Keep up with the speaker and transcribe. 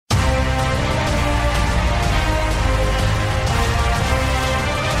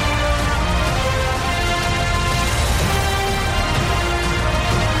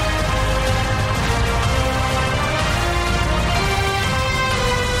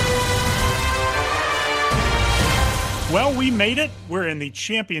Well, we made it. We're in the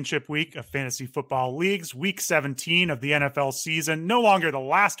championship week of fantasy football leagues, week 17 of the NFL season. No longer the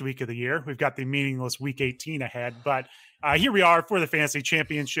last week of the year. We've got the meaningless week 18 ahead, but here we are for the fantasy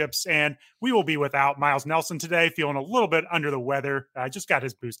championships, and we will be without Miles Nelson today, feeling a little bit under the weather. Just got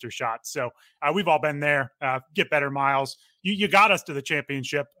his booster shot. So we've all been there. Get better, Miles. You got us to the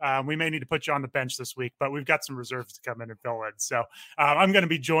championship. We may need to put you on the bench this week, but we've got some reserves to come in and fill in. So I'm going to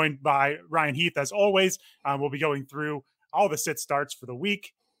be joined by Ryan Heath, as always. We'll be going through all the sit starts for the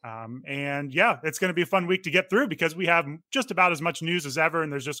week. And yeah, it's going to be a fun week to get through because we have just about as much news as ever,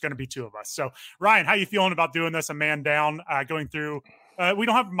 and there's just going to be two of us. So Ryan, how you feeling about doing this a man down, going through, we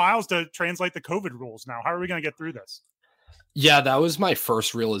don't have Miles to translate the COVID rules now. How are we going to get through this? Yeah, that was my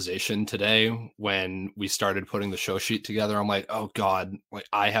first realization today when we started putting the show sheet together. I'm like, oh God, like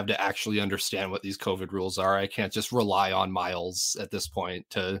I have to actually understand what these COVID rules are. I can't just rely on Miles at this point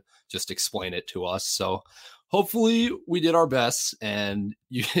to just explain it to us. So hopefully we did our best and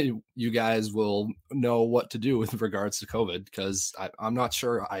you guys will know what to do with regards to COVID, because I'm not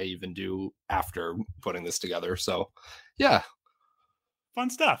sure I even do after putting this together. So yeah. Fun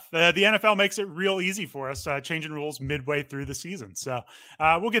stuff. The NFL makes it real easy for us, changing rules midway through the season. So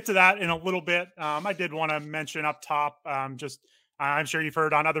we'll get to that in a little bit. I did want to mention up top, I'm sure you've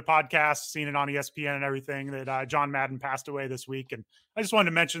heard on other podcasts, seen it on ESPN and everything, that John Madden passed away this week. And I just wanted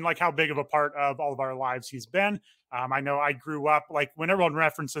to mention like how big of a part of all of our lives he's been. I know I grew up, like when everyone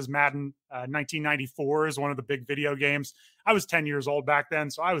references Madden, 1994 is one of the big video games. I was 10 years old back then,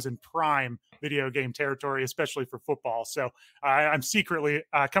 so I was in prime video game territory, especially for football. So I'm secretly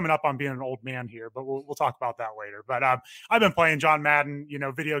coming up on being an old man here, but we'll talk about that later. But I've been playing John Madden,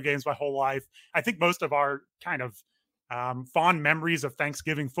 video games my whole life. I think most of our kind of fond memories of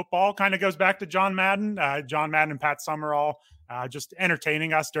Thanksgiving football kind of goes back to John Madden. John Madden and Pat Summerall just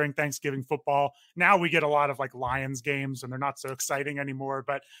entertaining us during Thanksgiving football. Now we get a lot of like Lions games and they're not so exciting anymore,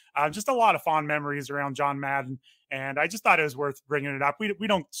 but just a lot of fond memories around John Madden. And I just thought it was worth bringing it up. We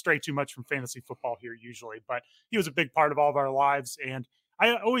don't stray too much from fantasy football here usually, but he was a big part of all of our lives. And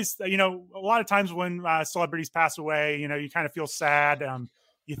I always, a lot of times when celebrities pass away, you kind of feel sad.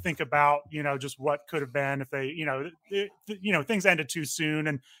 You think about, just what could have been if they, things ended too soon.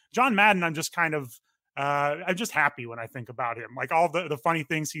 And John Madden, I'm just kind of, I'm just happy when I think about him, like all the funny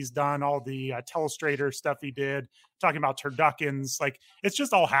things he's done, all the telestrator stuff he did, talking about turduckens, like it's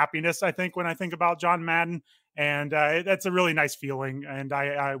just all happiness, I think, when I think about John Madden. And that's a really nice feeling. And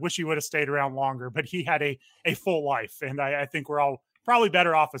I wish he would have stayed around longer, but he had a full life. And I think we're all probably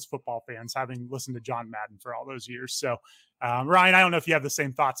better off as football fans having listened to John Madden for all those years. So Ryan, I don't know if you have the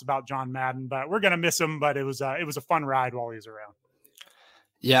same thoughts about John Madden, but we're going to miss him, but it was a fun ride while he was around.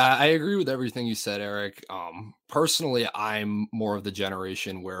 Yeah, I agree with everything you said, Eric. Personally, I'm more of the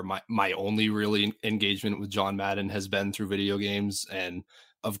generation where my only really engagement with John Madden has been through video games. And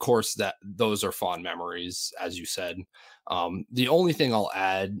of course that those are fond memories, as you said. The only thing I'll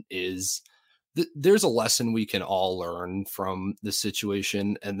add is there's a lesson we can all learn from this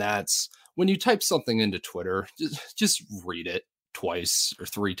situation. And that's when you type something into Twitter, just read it twice or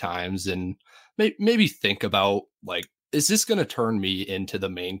three times and maybe think about, like, is this going to turn me into the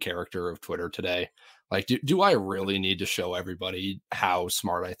main character of Twitter today? Like, do I really need to show everybody how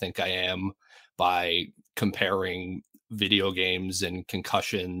smart I think I am by comparing video games and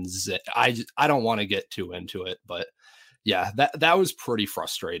concussions? I don't want to get too into it, but yeah, that was pretty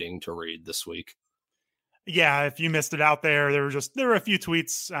frustrating to read this week. Yeah, if you missed it out there, there were a few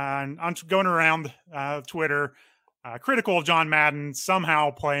tweets on going around Twitter, critical of John Madden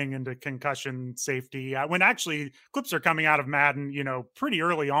somehow playing into concussion safety. When actually clips are coming out of Madden, pretty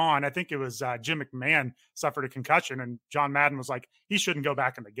early on. I think it was Jim McMahon suffered a concussion, and John Madden was like, he shouldn't go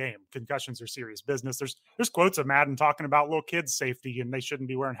back in the game. Concussions are serious business. There's quotes of Madden talking about little kids' safety, and they shouldn't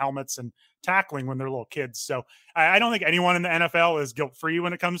be wearing helmets and tackling when they're little kids. So I don't think anyone in the NFL is guilt-free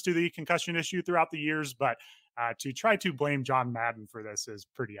when it comes to the concussion issue throughout the years, but to try to blame John Madden for this is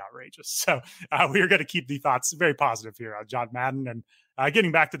pretty outrageous. So we are going to keep the thoughts very positive here on John Madden. And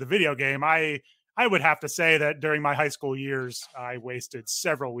getting back to the video game, I would have to say that during my high school years, I wasted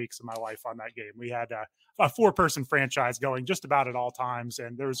several weeks of my life on that game. We had a 4-person franchise going just about at all times,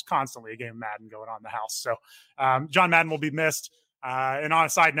 and there was constantly a game of Madden going on in the house. So John Madden will be missed. And on a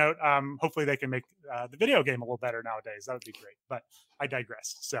side note, hopefully they can make the video game a little better nowadays. That would be great, but I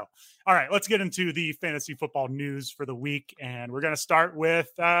digress. So, all right, let's get into the fantasy football news for the week. And we're going to start with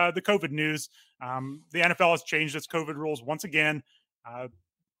the COVID news. The NFL has changed its COVID rules once again.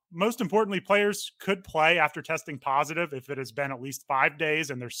 Most importantly, players could play after testing positive if it has been at least 5 days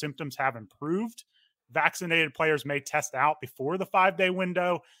and their symptoms have improved. vaccinated players may test out before the 5-day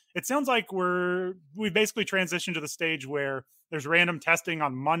window. It sounds like we basically transitioned to the stage where there's random testing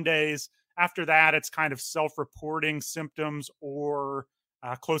on Mondays. After that, it's kind of self-reporting symptoms or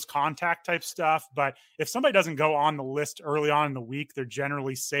close contact type stuff. But if somebody doesn't go on the list early on in the week, they're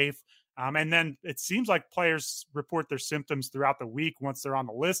generally safe. And then it seems like players report their symptoms throughout the week once they're on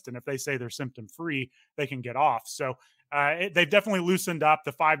the list. And if they say they're symptom free, they can get off. So they've definitely loosened up.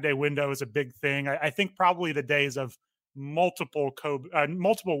 The 5-day window is a big thing. I think probably the days of multiple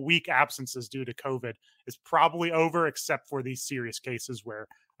week absences due to COVID is probably over, except for these serious cases where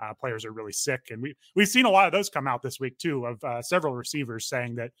players are really sick. And we've seen a lot of those come out this week too, of several receivers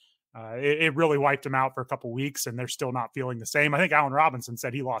saying that it really wiped them out for a couple weeks and they're still not feeling the same. I think Allen Robinson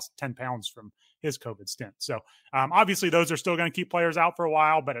said he lost 10 pounds from his COVID stint. So obviously those are still going to keep players out for a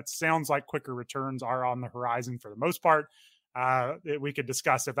while, but it sounds like quicker returns are on the horizon for the most part. We could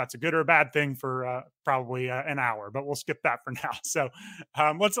discuss if that's a good or a bad thing for probably an hour, but we'll skip that for now. So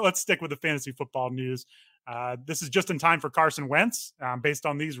let's stick with the fantasy football news. This is just in time for Carson Wentz. Based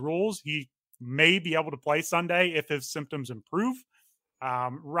on these rules, he may be able to play Sunday if his symptoms improve.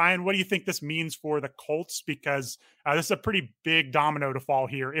 Ryan, what do you think this means for the Colts? Because this is a pretty big domino to fall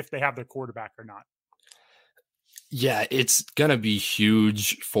here if they have their quarterback or not. Yeah, it's going to be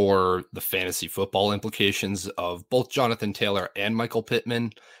huge for the fantasy football implications of both Jonathan Taylor and Michael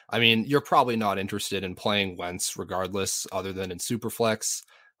Pittman. I mean, you're probably not interested in playing Wentz regardless, other than in Superflex.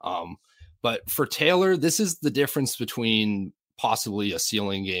 But for Taylor, this is the difference between possibly a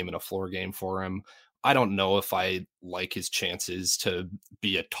ceiling game and a floor game for him. I don't know if I like his chances to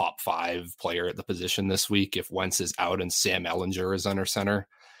be a top 5 player at the position this week if Wentz is out and Sam Ehlinger is under center.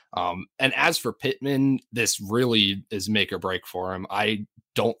 And as for Pittman, this really is make or break for him. I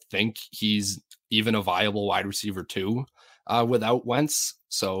don't think he's even a viable wide receiver 2 without Wentz.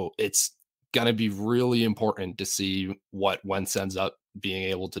 So it's going to be really important to see what Wentz ends up being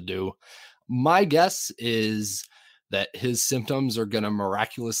able to do. My guess is that his symptoms are going to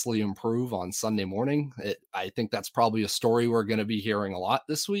miraculously improve on Sunday morning. I think that's probably a story we're going to be hearing a lot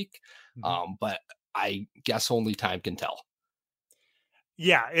this week. But I guess only time can tell.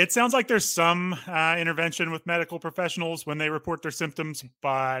 Yeah, it sounds like there's some intervention with medical professionals when they report their symptoms,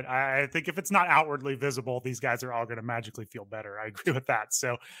 but I think if it's not outwardly visible, these guys are all going to magically feel better. I agree with that.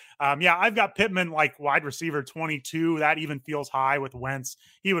 So, yeah, I've got Pittman like wide receiver 22. That even feels high with Wentz.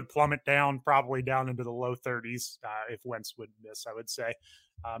 He would plummet down, probably down into the low 30s if Wentz would miss, I would say.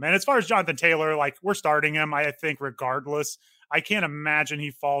 And as far as Jonathan Taylor, like we're starting him, I think regardless. I can't imagine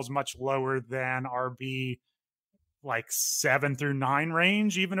he falls much lower than RB like 7 through 9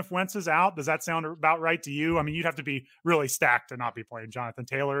 range, even if Wentz is out. Does that sound about right to you? I mean, you'd have to be really stacked to not be playing Jonathan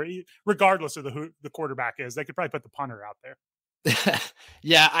Taylor, regardless of who the quarterback is. They could probably put the punter out there.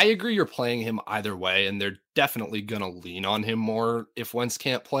 Yeah, I agree. You're playing him either way, and they're definitely going to lean on him more if Wentz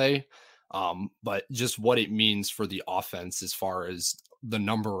can't play. But just what it means for the offense as far as the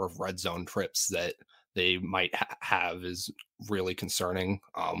number of red zone trips that they might have is really concerning.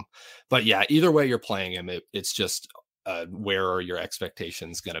 But yeah, either way you're playing him, it's just where are your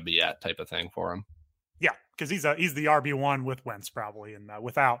expectations going to be at type of thing for him. Yeah, because he's the RB1 with Wentz probably, and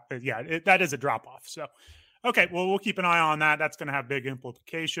without, that is a drop off. So, okay, well, we'll keep an eye on that. That's going to have big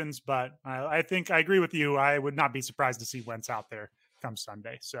implications, but I think I agree with you. I would not be surprised to see Wentz out there come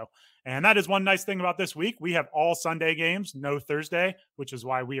Sunday. So, and that is one nice thing about this week. We have all Sunday games, no Thursday, which is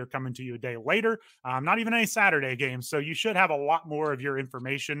why we are coming to you a day later. Not even any Saturday games. So you should have a lot more of your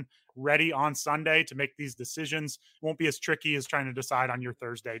information ready on Sunday to make these decisions. It won't be as tricky as trying to decide on your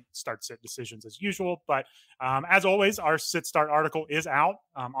Thursday start sit decisions as usual. But as always, our sit start article is out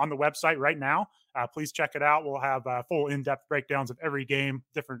on the website right now. Please check it out. We'll have full in-depth breakdowns of every game,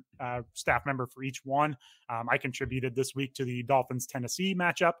 different staff member for each one. I contributed this week to the Dolphins-Tennessee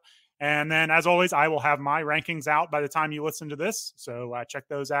matchup. And then, as always, I will have my rankings out by the time you listen to this. So check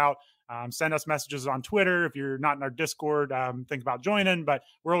those out. Send us messages on Twitter. If you're not in our Discord, think about joining. But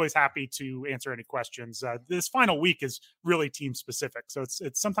we're always happy to answer any questions. This final week is really team specific. So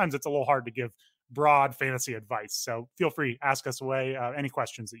it's sometimes it's a little hard to give broad fantasy advice. So feel free, ask us away any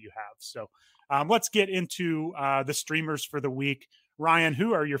questions that you have. So let's get into the streamers for the week. Ryan,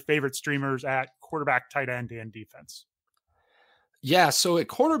 who are your favorite streamers at quarterback, tight end, and defense? Yeah, so at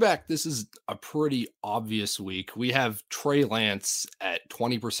quarterback, this is a pretty obvious week. We have Trey Lance at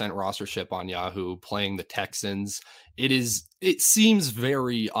 20% rostership on Yahoo playing the Texans. It seems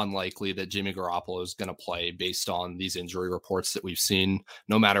very unlikely that Jimmy Garoppolo is going to play based on these injury reports that we've seen,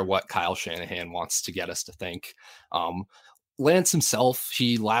 no matter what Kyle Shanahan wants to get us to think. Lance himself,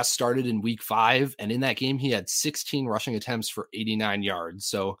 he last started in week 5, and in that game, he had 16 rushing attempts for 89 yards.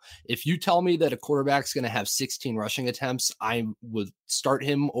 So if you tell me that a quarterback's going to have 16 rushing attempts, I would start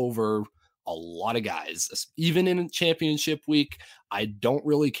him over a lot of guys, even in a championship week. I don't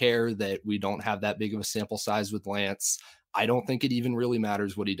really care that we don't have that big of a sample size with Lance. I don't think it even really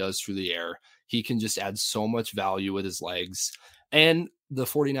matters what he does through the air. He can just add so much value with his legs. And the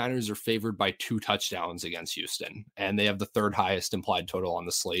 49ers are favored by 2 touchdowns against Houston, and they have the 3rd highest implied total on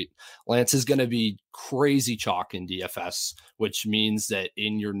the slate. Lance is going to be crazy chalk in DFS, which means that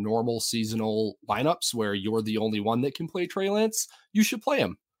in your normal seasonal lineups where you're the only one that can play Trey Lance, you should play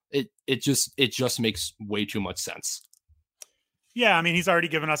him. It just makes way too much sense. Yeah, I mean, he's already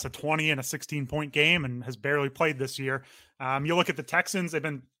given us a 20 and a 16-point game and has barely played this year. You look at the Texans, they've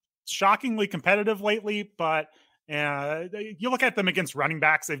been shockingly competitive lately, but you look at them against running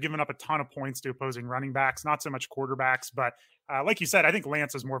backs, they've given up a ton of points to opposing running backs, not so much quarterbacks. But like you said, I think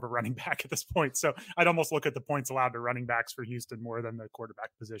Lance is more of a running back at this point. So I'd almost look at the points allowed to running backs for Houston more than the quarterback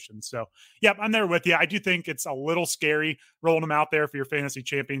position. So, yeah, I'm there with you. I do think it's a little scary rolling them out there for your fantasy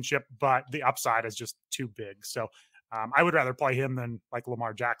championship, but the upside is just too big. So I would rather play him than like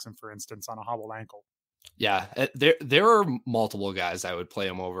Lamar Jackson, for instance, on a hobbled ankle. Yeah, there are multiple guys I would play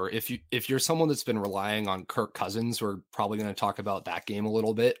him over. If you're someone that's been relying on Kirk Cousins, we're probably going to talk about that game a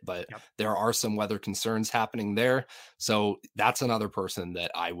little bit, but there are some weather concerns happening there. So that's another person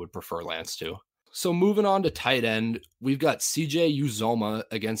that I would prefer Lance to. So moving on to tight end, we've got CJ Uzomah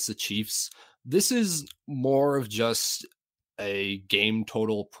against the Chiefs. This is more of just a game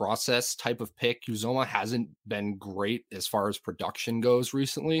total process type of pick. Uzomah hasn't been great as far as production goes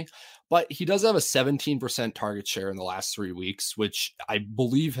recently, but he does have a 17% target share in the last 3 weeks, which I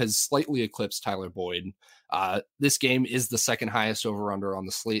believe has slightly eclipsed Tyler Boyd. This game is the 2nd highest over under on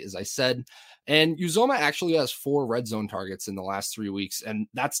the slate, as I said. And Uzomah actually has 4 red zone targets in the last 3 weeks, and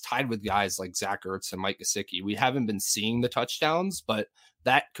that's tied with guys like Zach Ertz and Mike Gesicki. We haven't been seeing the touchdowns, but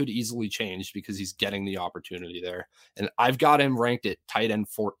that could easily change because he's getting the opportunity there. And I've got him ranked at tight end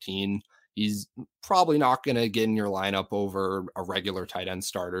 14. He's probably not going to get in your lineup over a regular tight end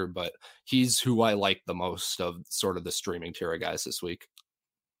starter, but he's who I like the most of sort of the streaming tier of guys this week.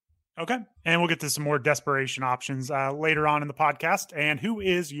 Okay. And we'll get to some more desperation options later on in the podcast. And who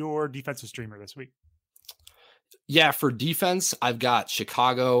is your defensive streamer this week? Yeah, for defense, I've got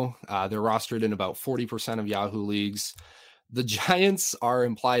Chicago. They're rostered in about 40% of Yahoo leagues. The Giants are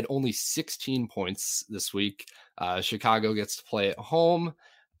implied only 16 points this week. Chicago gets to play at home.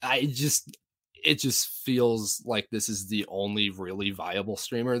 It just feels like this is the only really viable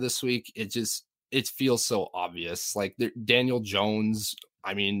streamer this week. It feels so obvious. Like Daniel Jones,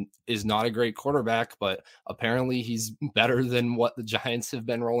 I mean, is not a great quarterback, but apparently he's better than what the Giants have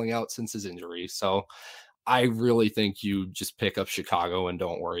been rolling out since his injury. So I really think you just pick up Chicago and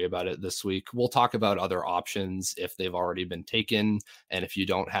don't worry about it this week. We'll talk about other options if they've already been taken and if you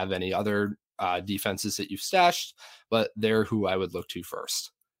don't have any other defenses that you've stashed, but they're who I would look to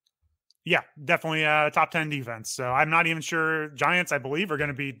first. Yeah, definitely a top 10 defense. So I'm not even sure. Giants, I believe, are going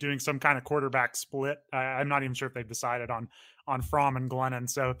to be doing some kind of quarterback split. I'm not even sure if they've decided on Fromm and Glennon.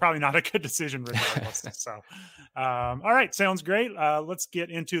 So probably not a good decision regardless. So, all right. Sounds great. Let's get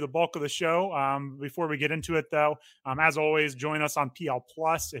into the bulk of the show. Before we get into it though, as always, join us on PL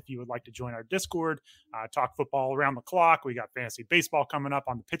Plus. If you would like to join our Discord, talk football around the clock. We got fantasy baseball coming up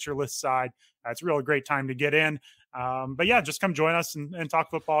on the pitcher list side. It's a really great time to get in. But yeah, just come join us and talk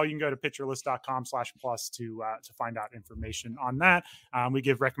football. You can go to pitcherlist.com/plus to find out information on that. We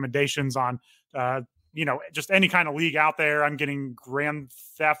give recommendations on, just any kind of league out there. I'm getting Grand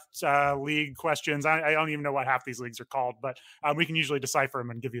Theft League questions. I don't even know what half these leagues are called, but we can usually decipher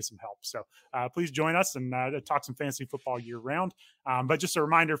them and give you some help. So please join us and talk some fantasy football year round. But just a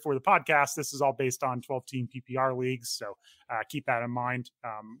reminder for the podcast, this is all based on 12-team PPR leagues. So keep that in mind.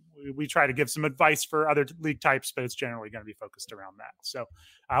 We try to give some advice for other league types, but it's generally going to be focused around that. So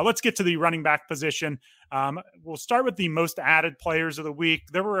let's get to the running back position. We'll start with the most added players of the week.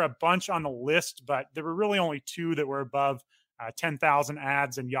 There were a bunch on the list, but there were really only 2 that were above 10,000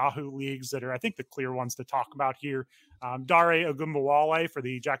 ads in Yahoo leagues that are, I think, the clear ones to talk about here. Dare Ogunbowale for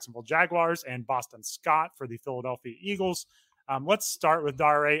the Jacksonville Jaguars and Boston Scott for the Philadelphia Eagles. Let's start with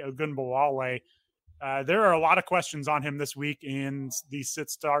Dare Ogunbowale. There are a lot of questions on him this week in the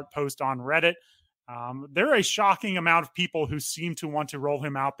sit-start post on Reddit. There are a shocking amount of people who seem to want to roll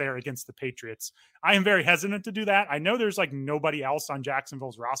him out there against the Patriots. I am very hesitant to do that. I know there's like nobody else on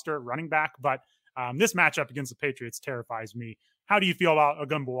Jacksonville's roster at running back, but this matchup against the Patriots terrifies me. How do you feel about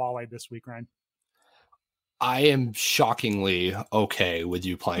Ogunbowale this week, Ryan? I am shockingly okay with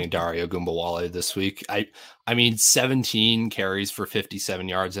you playing Dario Gumbawale this week. I mean, 17 carries for 57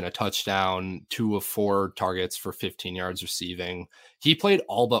 yards and a touchdown, 2 of 4 targets for 15 yards receiving. He played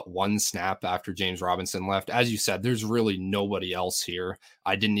all but one snap after James Robinson left. As you said, there's really nobody else here.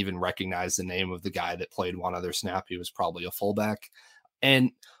 I didn't even recognize the name of the guy that played one other snap. He was probably a fullback.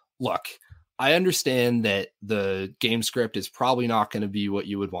 And look, I understand that the game script is probably not going to be what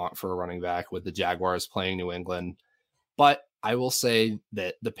you would want for a running back with the Jaguars playing New England. But I will say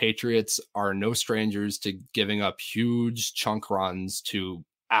that the Patriots are no strangers to giving up huge chunk runs to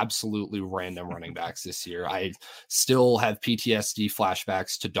absolutely random running backs this year. I still have PTSD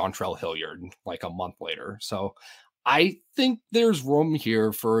flashbacks to Dontrell Hilliard like a month later. So I think there's room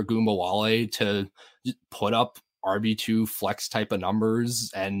here for Agumbawale to put up RB2 flex type of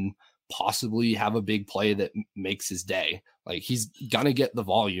numbers and possibly have a big play that makes his day. Like, he's gonna get the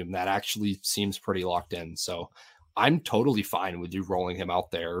volume. That actually seems pretty locked in. So I'm totally fine with you rolling him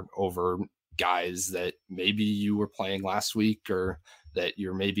out there over guys that maybe you were playing last week or that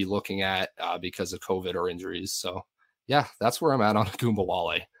you're maybe looking at because of COVID or injuries. So yeah, that's where I'm at on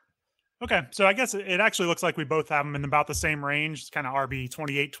Agumbawale. Okay, so I guess it actually looks like we both have them in about the same range. It's kind of RB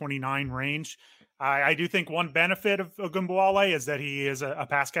 28, 29 range. I do think one benefit of Ogunbowale is that he is a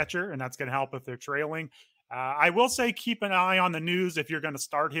pass catcher, and that's going to help if they're trailing. I will say keep an eye on the news if you're going to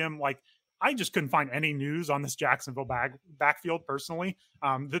start him. Like, I just couldn't find any news on this Jacksonville backfield personally.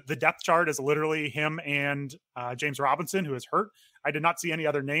 The depth chart is literally him and James Robinson, who is hurt. I did not see any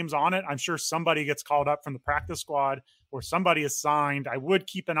other names on it. I'm sure somebody gets called up from the practice squad or somebody is signed. I would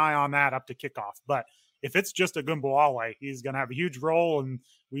keep an eye on that up to kickoff. But if it's just a Ogunbowale, he's going to have a huge role, and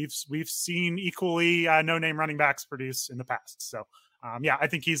we've seen equally no-name running backs produce in the past. So, yeah, I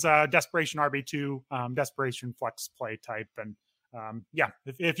think he's a desperation RB2, desperation flex play type. And, yeah,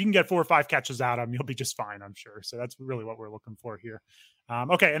 if you can get 4 or 5 catches out of him, you'll be just fine, I'm sure. So that's really what we're looking for here.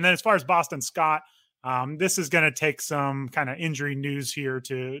 Okay, and then as far as Boston Scott, this is going to take some kind of injury news here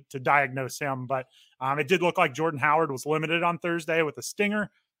to diagnose him. But it did look like Jordan Howard was limited on Thursday with a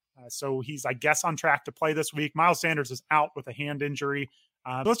stinger. So he's, I guess, on track to play this week. Miles Sanders is out with a hand injury.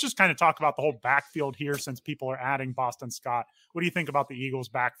 Let's just kind of talk about the whole backfield here since people are adding Boston Scott. What do you think about the Eagles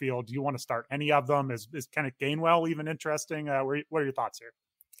backfield? Do you want to start any of them? Is Kenneth Gainwell even interesting? What are your thoughts here?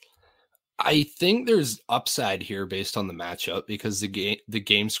 I think there's upside here based on the matchup because the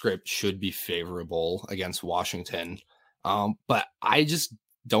game script should be favorable against Washington. But I just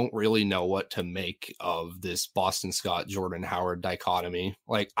don't really know what to make of this Boston Scott Jordan Howard dichotomy.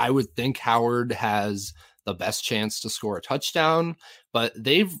 Like, I would think Howard has the best chance to score a touchdown, but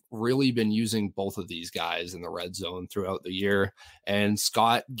they've really been using both of these guys in the red zone throughout the year. And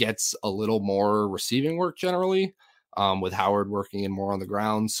Scott gets a little more receiving work generally, with Howard working in more on the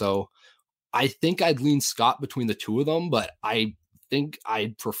ground. So I think I'd lean Scott between the two of them, but I think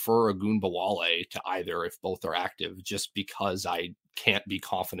I'd prefer Ogunbowale to either if both are active, just because I can't be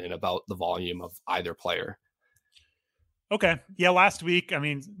confident about the volume of either player. Okay. Yeah, last week, I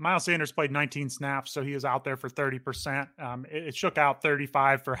mean, Miles Sanders played 19 snaps, so he was out there for 30%. It shook out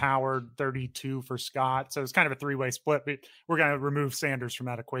 35 for Howard, 32 for Scott. So it's kind of a three-way split, but we're going to remove Sanders from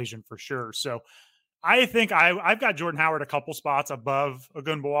that equation for sure. So I think I've got Jordan Howard a couple spots above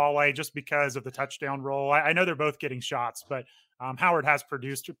Ogunbowale just because of the touchdown role. I know they're both getting shots, but Howard has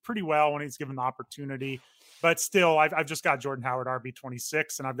produced pretty well when he's given the opportunity. But still, I've just got Jordan Howard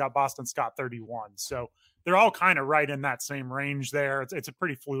RB26, and I've got Boston Scott 31. So they're all kind of right in that same range there. It's a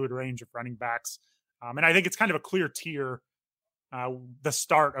pretty fluid range of running backs. And I think it's kind of a clear tier, the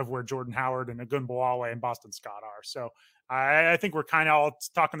start of where Jordan Howard and Ogunbowale and Boston Scott are. So I think we're kind of all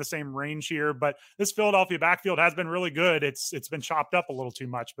talking the same range here, but this Philadelphia backfield has been really good. It's been chopped up a little too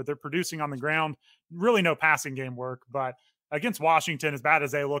much, but they're producing on the ground. Really no passing game work, but against Washington, as bad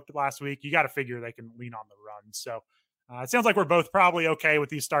as they looked last week, you got to figure they can lean on the run. So it sounds like we're both probably okay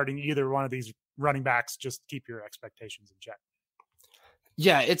with you starting either one of these running backs. Just keep your expectations in check.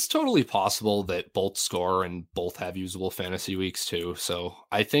 Yeah, it's totally possible that both score and both have usable fantasy weeks too. So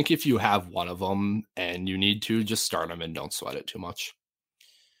I think if you have one of them and you need to, just start them and don't sweat it too much.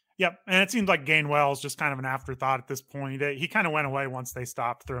 Yep. And it seems like Gainwell is just kind of an afterthought at this point. He kind of went away once they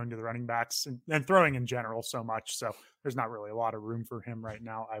stopped throwing to the running backs and throwing in general so much. So there's not really a lot of room for him right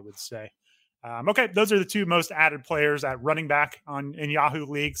now, I would say. Okay, those are the two most added players at running back in Yahoo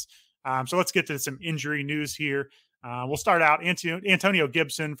leagues. So let's get to some injury news here. We'll start out. Antonio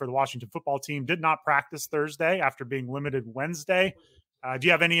Gibson for the Washington football team did not practice Thursday after being limited Wednesday. Do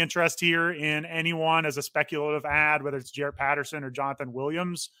you have any interest here in anyone as a speculative ad, whether it's Jarrett Patterson or Jonathan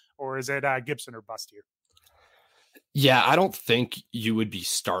Williams, or is it Gibson or bust here? Yeah, I don't think you would be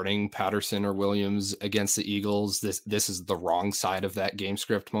starting Patterson or Williams against the Eagles. This is the wrong side of that game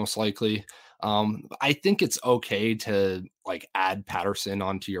script, most likely. I think it's okay to like add Patterson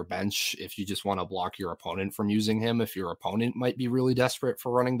onto your bench if you just want to block your opponent from using him. If your opponent might be really desperate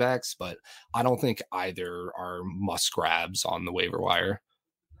for running backs, but I don't think either are must grabs on the waiver wire.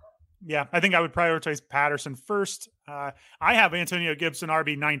 Yeah, I think I would prioritize Patterson first. I have Antonio Gibson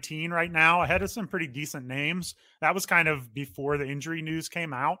RB19 right now, ahead of some pretty decent names. That was kind of before the injury news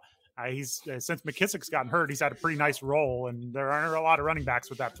came out. He's since McKissick's gotten hurt, he's had a pretty nice role, and there aren't a lot of running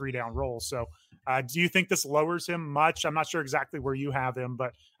backs with that 3-down role. So, do you think this lowers him much? I'm not sure exactly where you have him,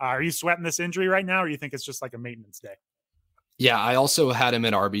 but are you sweating this injury right now, or you think it's just like a maintenance day? Yeah, I also had him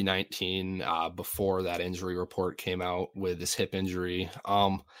at RB19 before that injury report came out with his hip injury.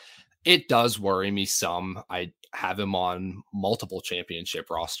 It does worry me some. I have him on multiple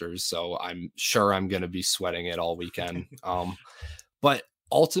championship rosters, so I'm sure I'm going to be sweating it all weekend. But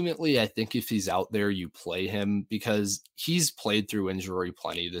ultimately, I think if he's out there, you play him because he's played through injury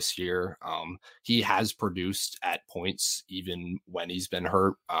plenty this year. He has produced at points, even when he's been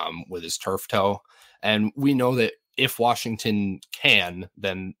hurt with his turf toe. And we know that if Washington can,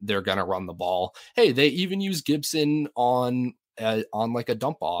 then they're going to run the ball. Hey, they even use Gibson on like a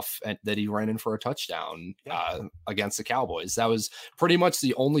dump off that he ran in for a touchdown against the Cowboys. That was pretty much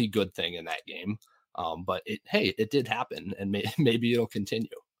the only good thing in that game. But it did happen, and maybe it'll continue.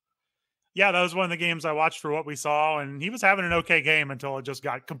 Yeah, that was one of the games I watched for what we saw, and he was having an okay game until it just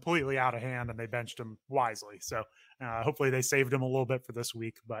got completely out of hand and they benched him wisely. So hopefully they saved him a little bit for this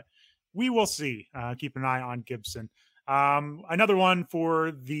week, but we will see. Keep an eye on Gibson. Another one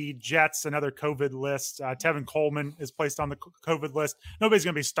for the Jets, another COVID list. Tevin Coleman is placed on the COVID list. Nobody's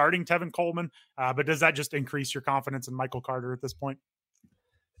going to be starting Tevin Coleman, but does that just increase your confidence in Michael Carter at this point?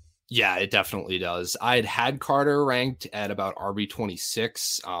 Yeah, it definitely does. I'd had Carter ranked at about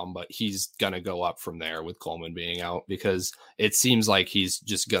RB26, but he's going to go up from there with Coleman being out because it seems like he's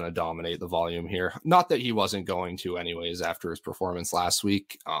just going to dominate the volume here. Not that he wasn't going to anyways after his performance last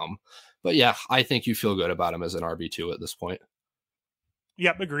week. But yeah, I think you feel good about him as an RB2 at this point.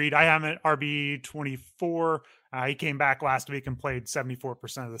 Yep, agreed. I am at RB24. He came back last week and played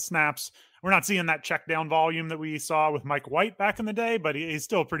 74% of the snaps. We're not seeing that check down volume that we saw with Mike White back in the day, but he's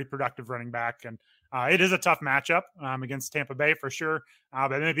still a pretty productive running back. And it is a tough matchup against Tampa Bay for sure.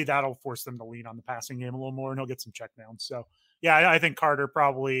 But maybe that'll force them to lean on the passing game a little more and he'll get some check downs. So, yeah, I think Carter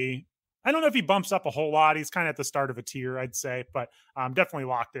probably, I don't know if he bumps up a whole lot. He's kind of at the start of a tier, I'd say, but definitely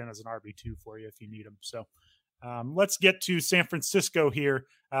locked in as an RB2 for you if you need him. So, let's get to San Francisco here.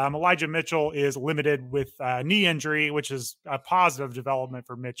 Elijah Mitchell is limited with knee injury, which is a positive development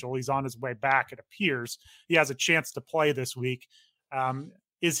for Mitchell. He's on his way back, it appears. He has a chance to play this week.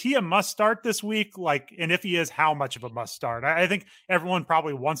 Is he a must start this week? And if he is, how much of a must start? I think everyone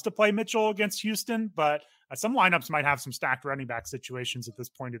probably wants to play Mitchell against Houston, but some lineups might have some stacked running back situations at this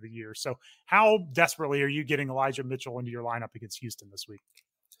point of the year. So how desperately are you getting Elijah Mitchell into your lineup against Houston this week?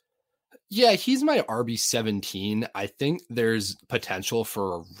 Yeah, he's my RB17. I think there's potential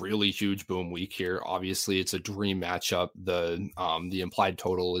for a really huge boom week here. Obviously, it's a dream matchup. The implied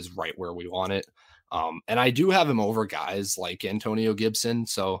total is right where we want it. And I do have him over guys like Antonio Gibson,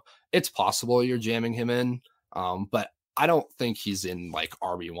 so it's possible you're jamming him in. But I don't think he's in like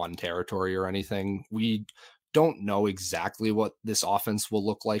RB1 territory or anything. We don't know exactly what this offense will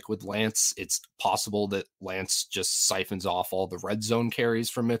look like with Lance. It's possible that Lance just siphons off all the red zone carries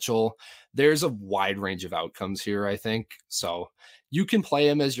from Mitchell. There's a wide range of outcomes here, I think. So you can play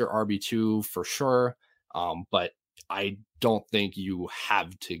him as your RB2 for sure. But I don't think you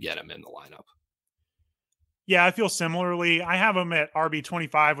have to get him in the lineup. Yeah, I feel similarly. I have him at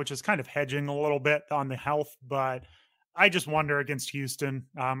RB25, which is kind of hedging a little bit on the health, but I just wonder against Houston,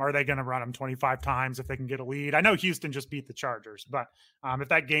 are they going to run him 25 times if they can get a lead? I know Houston just beat the Chargers, but if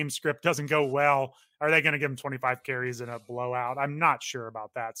that game script doesn't go well, are they going to give him 25 carries in a blowout? I'm not sure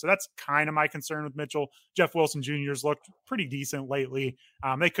about that. So that's kind of my concern with Mitchell. Jeff Wilson Jr.'s looked pretty decent lately.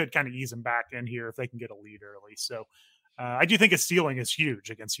 They could kind of ease him back in here if they can get a lead early. So I do think his ceiling is huge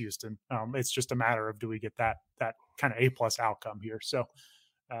against Houston. It's just a matter of do we get that kind of A+ outcome here. So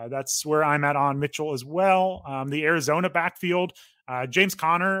that's where I'm at on Mitchell as well. The Arizona backfield, James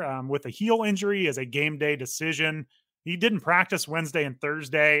Conner with a heel injury is a game day decision. He didn't practice Wednesday and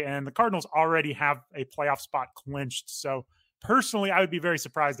Thursday, and the Cardinals already have a playoff spot clinched. So personally, I would be very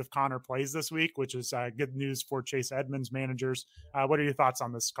surprised if Conner plays this week, which is good news for Chase Edmonds managers. What are your thoughts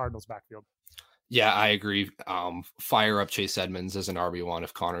on this Cardinals backfield? Yeah, I agree. Fire up Chase Edmonds as an RB1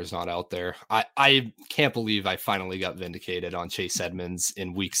 if Connor's not out there. I can't believe I finally got vindicated on Chase Edmonds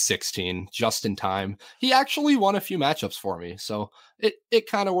in week 16, just in time. He actually won a few matchups for me. So it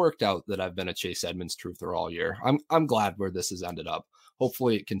kind of worked out that I've been a Chase Edmonds truther all year. I'm glad where this has ended up.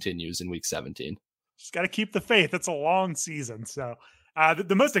 Hopefully it continues in week 17. Just got to keep the faith. It's a long season. So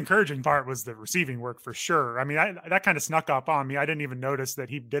the most encouraging part was the receiving work for sure. I mean, that kind of snuck up on me. I didn't even notice that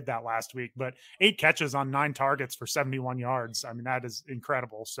he did that last week, but 8 catches on 9 targets for 71 yards. I mean, that is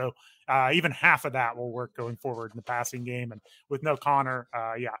incredible. So even half of that will work going forward in the passing game. And with no Connor,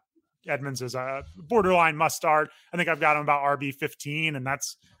 yeah, Edmonds is a borderline must start. I think I've got him about RB 15, and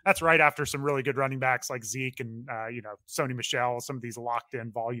that's right after some really good running backs like Zeke and Sony Michel, some of these locked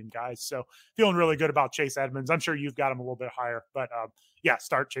in volume guys. So feeling really good about Chase Edmonds. I'm sure you've got him a little bit higher, but yeah,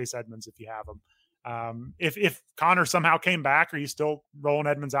 start Chase Edmonds if you have him. If Connor somehow came back, are you still rolling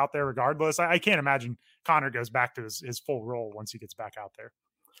Edmonds out there regardless? I can't imagine Connor goes back to his full role once he gets back out there.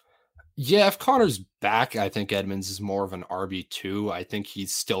 Yeah, if Connor's back, I think Edmonds is more of an RB2. I think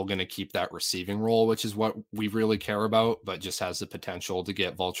he's still going to keep that receiving role, which is what we really care about, but just has the potential to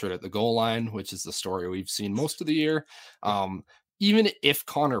get vultured at the goal line, which is the story we've seen most of the year. Even if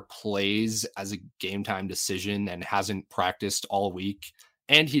Connor plays as a game time decision and hasn't practiced all week,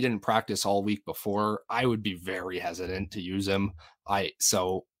 and he didn't practice all week before, I would be very hesitant to use him.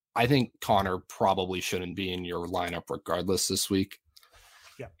 So I think Connor probably shouldn't be in your lineup regardless this week.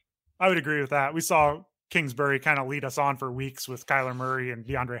 I would agree with that. We saw Kingsbury kind of lead us on for weeks with Kyler Murray and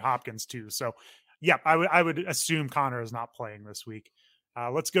DeAndre Hopkins too. So, yeah, I would assume Connor is not playing this week.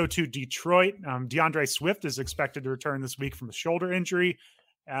 Let's go to Detroit. DeAndre Swift is expected to return this week from a shoulder injury.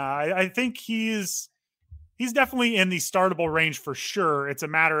 I think he's definitely in the startable range for sure. It's a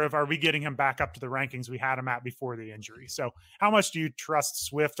matter of, are we getting him back up to the rankings we had him at before the injury? So how much do you trust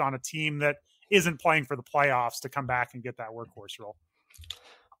Swift on a team that isn't playing for the playoffs to come back and get that workhorse role?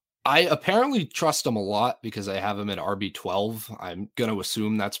 I apparently trust him a lot because I have him at RB12. I'm going to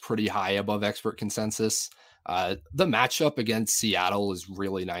assume that's pretty high above expert consensus. The matchup against Seattle is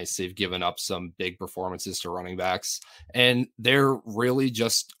really nice. They've given up some big performances to running backs, and there really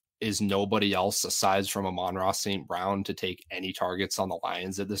just is nobody else aside from Amon-Ra St. Brown to take any targets on the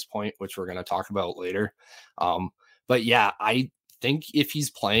Lions at this point, which we're going to talk about later. But yeah, I think if he's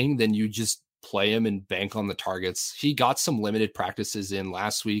playing, then you just play him and bank on the targets. He got some limited practices in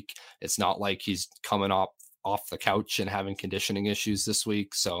last week. It's not like he's coming off the couch and having conditioning issues this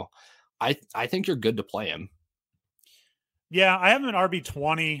week. So I think you're good to play him. Yeah, I have him in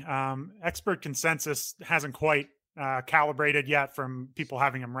RB20. Expert consensus hasn't quite calibrated yet from people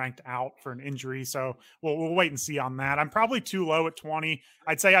having him ranked out for an injury. So we'll wait and see on that. I'm probably too low at 20.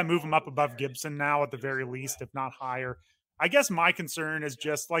 I'd say I move him up above Gibson now at the very least, if not higher. I guess my concern is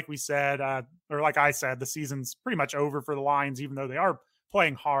just like we said, or like I said, the season's pretty much over for the Lions, even though they are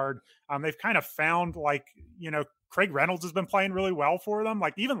playing hard. They've kind of found Craig Reynolds has been playing really well for them.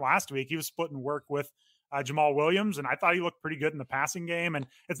 Like even last week, he was splitting work with Jamal Williams, and I thought he looked pretty good in the passing game. And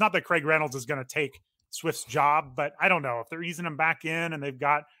it's not that Craig Reynolds is going to take Swift's job, but I don't know if they're easing him back in and they've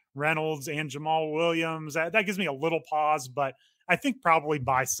got Reynolds and Jamal Williams. That gives me a little pause, but I think probably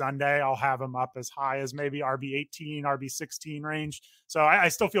by Sunday, I'll have him up as high as maybe RB18, RB16 range. So I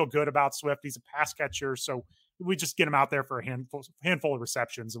still feel good about Swift. He's a pass catcher. So we just get him out there for a handful of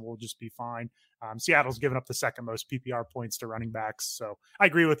receptions and we'll just be fine. Seattle's given up the second most PPR points to running backs. So I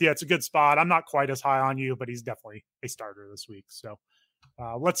agree with you. It's a good spot. I'm not quite as high on you, but he's definitely a starter this week. So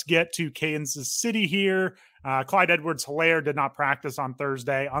let's get to Kansas City here. Clyde Edwards-Helaire did not practice on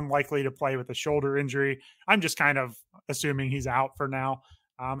Thursday, unlikely to play with a shoulder injury. I'm just kind of assuming he's out for now.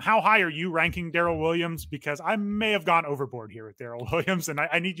 How high are you ranking Darrell Williams? Because I may have gone overboard here with Darrell Williams, and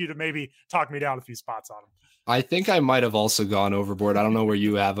I need you to maybe talk me down a few spots on him. I think I might have also gone overboard. I don't know where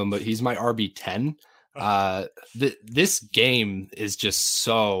you have him, but he's my RB10. This game is just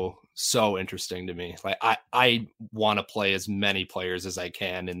so interesting to me. Like I want to play as many players as I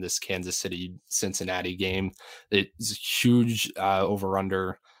can in this Kansas City Cincinnati game. It's huge over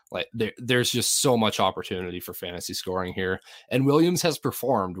under. Like there's just so much opportunity for fantasy scoring here. And Williams has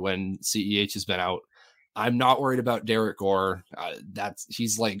performed when CEH has been out. I'm not worried about Derek Gore.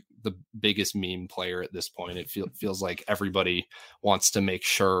 He's like the biggest meme player at this point. It feels like everybody wants to make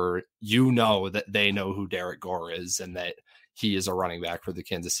sure that they know who Derek Gore is and that he is a running back for the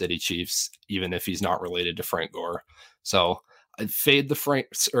Kansas City Chiefs, even if he's not related to Frank Gore. So I'd fade the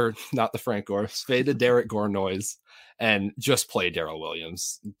Derek Gore noise and just play Darrell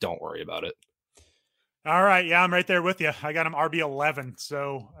Williams. Don't worry about it. All right. Yeah, I'm right there with you. I got him RB11.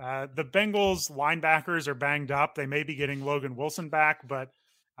 So the Bengals linebackers are banged up. They may be getting Logan Wilson back, but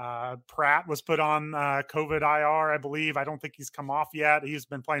Pratt was put on COVID IR, I believe. I don't think he's come off yet. He's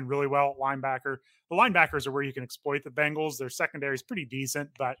been playing really well at linebacker. The linebackers are where you can exploit the Bengals. Their secondary is pretty decent,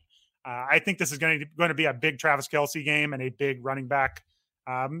 but I think this is going to be a big Travis Kelce game and a big running back,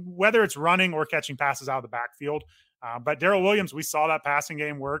 whether it's running or catching passes out of the backfield. But Darrell Williams, we saw that passing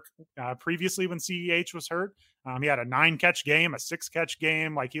game work previously when CEH was hurt. He had a 9-catch game, a 6-catch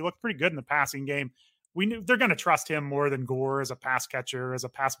game. Like, he looked pretty good in the passing game. We knew they're going to trust him more than Gore as a pass catcher, as a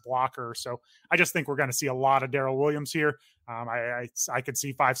pass blocker. So I just think we're going to see a lot of Darrell Williams here. I could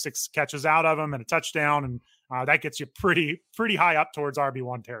see 5-6 catches out of him and a touchdown, and that gets you pretty high up towards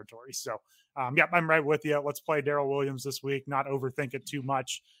RB1 territory. So yeah, I'm right with you. Let's play Darrell Williams this week, not overthink it too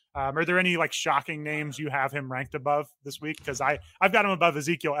much. Are there any like shocking names you have him ranked above this week? Because I've got him above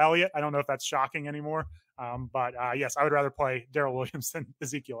Ezekiel Elliott. I don't know if that's shocking anymore. But yes, I would rather play Darrell Williams than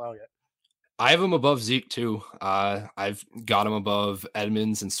Ezekiel Elliott. I have him above Zeke too. I've got him above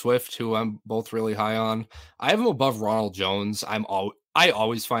Edmonds and Swift, who I'm both really high on. I have him above Ronald Jones. I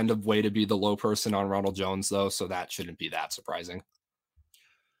always find a way to be the low person on Ronald Jones, though, so that shouldn't be that surprising.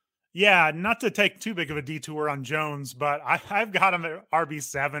 Yeah, not to take too big of a detour on Jones, but I've got him at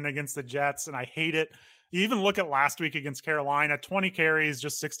RB7 against the Jets, and I hate it. You even look at last week against Carolina, 20 carries,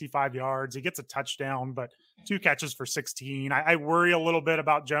 just 65 yards. He gets a touchdown, but 2 catches for 16. I worry a little bit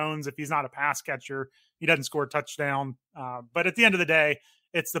about Jones if he's not a pass catcher. He doesn't score a touchdown. But at the end of the day,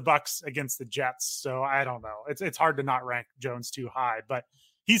 it's the Bucs against the Jets. So I don't know. It's hard to not rank Jones too high, but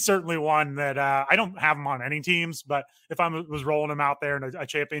he's certainly one that I don't have him on any teams. But if I was rolling him out there in a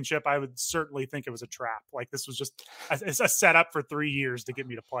championship, I would certainly think it was a trap. Like, this was just a setup for 3 years to get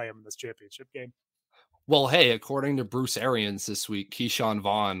me to play him in this championship game. Well, hey, according to Bruce Arians this week, Keyshawn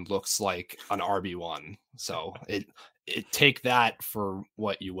Vaughn looks like an RB1. So it take that for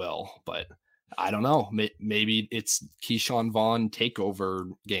what you will. But I don't know. Maybe it's Keyshawn Vaughn takeover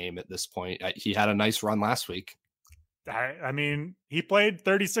game at this point. He had a nice run last week. I mean, he played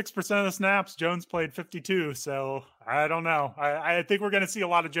 36% of the snaps. Jones played 52. So I don't know. I think we're going to see a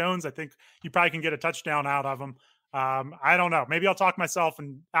lot of Jones. I think you probably can get a touchdown out of him. I don't know. Maybe I'll talk myself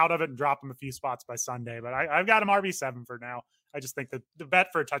out of it and drop him a few spots by Sunday, but I've got him RB7 for now. I just think that the bet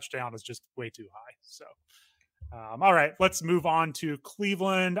for a touchdown is just way too high. So, all right, let's move on to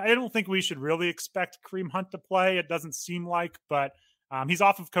Cleveland. I don't think we should really expect Kareem Hunt to play. It doesn't seem like, but he's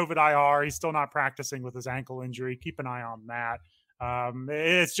off of COVID IR. He's still not practicing with his ankle injury. Keep an eye on that.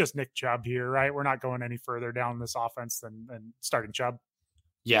 It's just Nick Chubb here, right? We're not going any further down this offense than starting Chubb.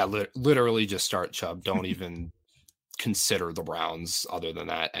 Yeah, literally just start Chubb. Don't even consider the Browns other than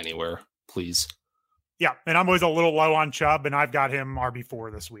that anywhere, please. Yeah, and I'm always a little low on Chubb, and I've got him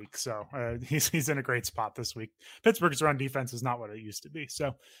RB4 this week, so he's in a great spot this week. Pittsburgh's run defense is not what it used to be.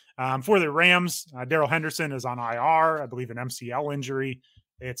 So for the Rams, Darrell Henderson is on IR, I believe an MCL injury.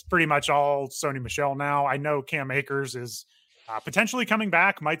 It's pretty much all Sony Michel now. I know Cam Akers is potentially coming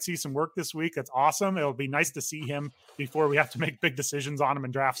back, might see some work this week. That's awesome. It'll be nice to see him before we have to make big decisions on him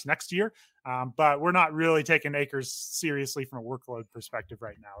in drafts next year. But we're not really taking Akers seriously from a workload perspective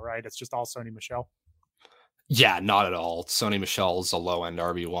right now, right? It's just all Sony Michel. Yeah, not at all. Sony Michel's a low-end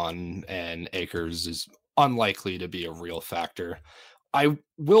RB1, and Akers is unlikely to be a real factor. I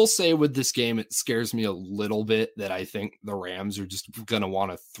will say with this game, it scares me a little bit that I think the Rams are just going to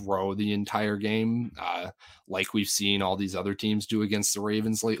want to throw the entire game, like we've seen all these other teams do against the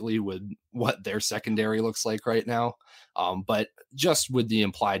Ravens lately with what their secondary looks like right now. But just with the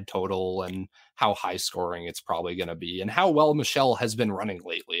implied total and how high scoring it's probably going to be and how well Michel has been running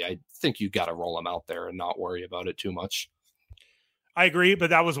lately, I think you got to roll him out there and not worry about it too much. I agree,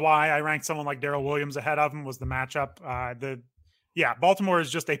 but that was why I ranked someone like Darrell Williams ahead of him, was the matchup. Yeah, Baltimore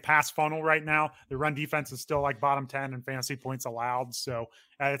is just a pass funnel right now. The run defense is still like bottom 10 in fantasy points allowed. So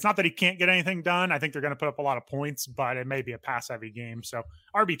it's not that he can't get anything done. I think they're going to put up a lot of points, but it may be a pass-heavy game. So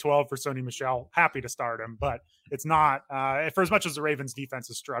RB12 for Sony Michel, happy to start him, but it's not for as much as the Ravens defense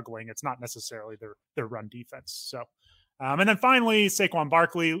is struggling, it's not necessarily their run defense. So, and then finally, Saquon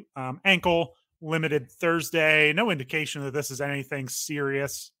Barkley, ankle limited Thursday. No indication that this is anything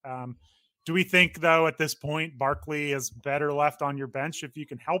serious. Do we think, though, at this point, Barkley is better left on your bench if you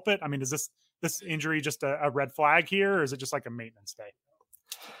can help it? I mean, is this injury just a red flag here, or is it just like a maintenance day?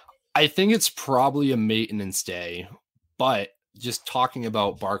 I think it's probably a maintenance day, but just talking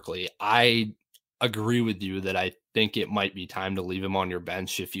about Barkley, I agree with you that I think it might be time to leave him on your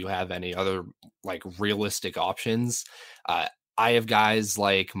bench if you have any other like realistic options. I have guys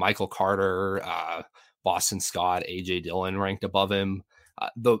like Michael Carter, Boston Scott, AJ Dillon ranked above him.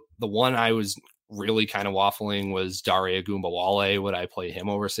 The one I was really kind of waffling was Dare Ogunbowale. Would I play him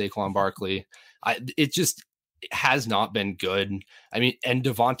over Saquon Barkley? has not been good. I mean, and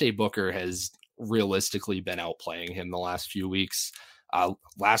Devontae Booker has realistically been outplaying him the last few weeks.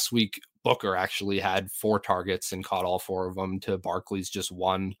 Last week, Booker actually had 4 targets and caught all 4 of them to Barkley's just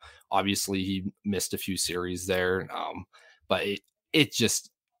 1. Obviously, he missed a few series there, but it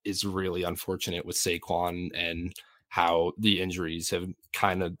just is really unfortunate with Saquon and how the injuries have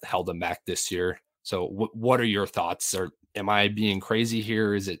kind of held him back this year. So what are your thoughts? Or am I being crazy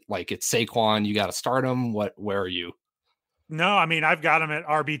here? Is it like it's Saquon, you got to start him? Where are you? No, I mean, I've got him at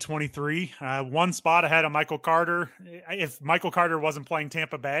RB23, 1 spot ahead of Michael Carter. If Michael Carter wasn't playing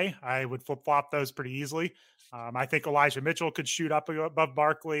Tampa Bay, I would flip-flop those pretty easily. I think Elijah Mitchell could shoot up above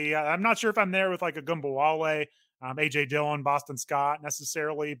Barkley. I'm not sure if I'm there with like a Gumbawale, AJ Dillon, Boston Scott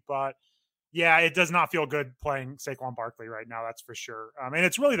necessarily, but yeah, it does not feel good playing Saquon Barkley right now. That's for sure. And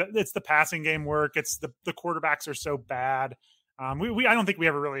it's really it's the passing game work. It's the quarterbacks are so bad. I don't think we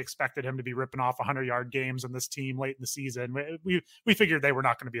ever really expected him to be ripping off 100-yard games on this team late in the season. We figured they were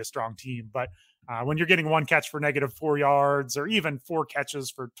not going to be a strong team, but when you're getting 1 catch for -4 yards, or even 4 catches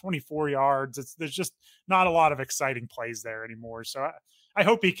for 24 yards, there's just not a lot of exciting plays there anymore. So I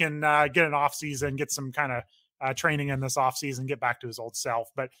hope he can get an off season, get some kind of training in this offseason, get back to his old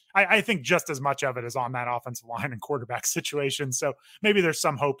self. But I think just as much of it is on that offensive line and quarterback situation. So maybe there's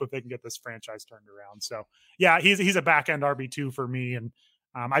some hope if they can get this franchise turned around. So yeah, he's a back end RB2 for me. And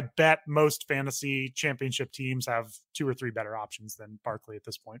I bet most fantasy championship teams have 2 or 3 better options than Barkley at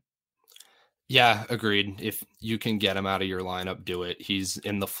this point. Yeah, agreed. If you can get him out of your lineup, do it. He's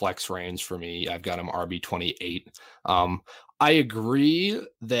in the flex range for me. I've got him RB28. I agree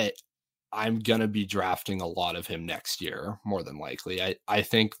that I'm going to be drafting a lot of him next year, more than likely. I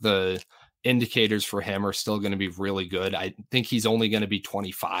think the indicators for him are still going to be really good. I think he's only going to be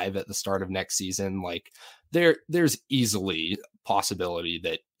 25 at the start of next season. Like there's easily possibility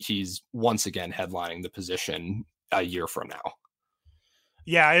that he's once again headlining the position a year from now.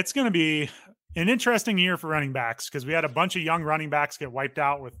 Yeah, it's going to be an interesting year for running backs because we had a bunch of young running backs get wiped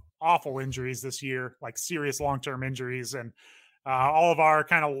out with awful injuries this year, like serious long-term injuries. And all of our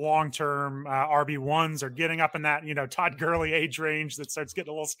kind of long-term RB1s are getting up in that, Todd Gurley age range that starts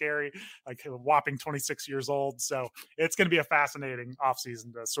getting a little scary, like a whopping 26 years old. So it's going to be a fascinating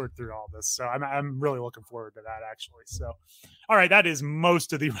offseason to sort through all this. So I'm really looking forward to that, actually. So, all right, that is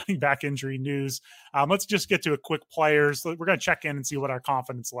most of the running back injury news. Let's just get to a quick players. We're going to check in and see what our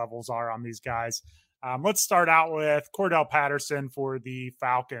confidence levels are on these guys. Let's start out with Cordell Patterson for the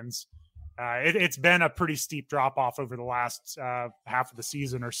Falcons. It's been a pretty steep drop off over the last half of the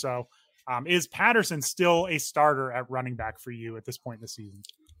season or so. Is Patterson still a starter at running back for you at this point in the season?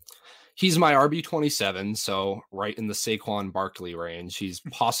 He's my RB27, so right in the Saquon Barkley range. He's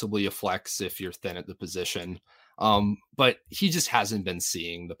possibly a flex if you're thin at the position. But he just hasn't been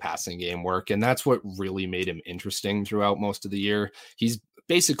seeing the passing game work, and that's what really made him interesting throughout most of the year. He's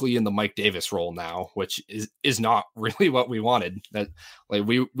basically in the Mike Davis role now, which is not really what we wanted. That like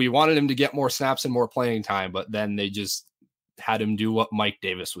we wanted him to get more snaps and more playing time, but then they just had him do what Mike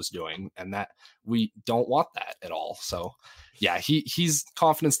Davis was doing, and that we don't want that at all. So yeah, he's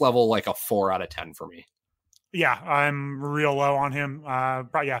confidence level like a 4 out of 10 for me. Yeah, I'm real low on him.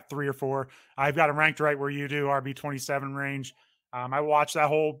 Probably 3 or 4. I've got him ranked right where you do, RB27 range. I watched that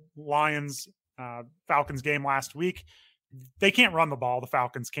whole Lions Falcons game last week. They can't run the ball. The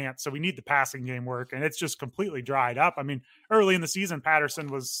Falcons can't. So we need the passing game work, and it's just completely dried up. I mean, early in the season, Patterson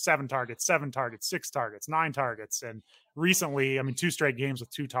was 7 targets, 6 targets, 9 targets. And recently, 2 straight games with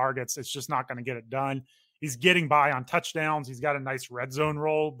 2 targets. It's just not going to get it done. He's getting by on touchdowns. He's got a nice red zone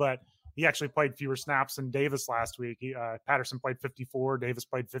role, but he actually played fewer snaps than Davis last week. Patterson played 54. Davis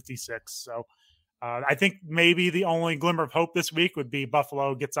played 56. So I think maybe the only glimmer of hope this week would be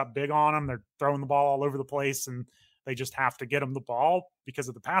Buffalo gets up big on him. They're throwing the ball all over the place, and they just have to get him the ball because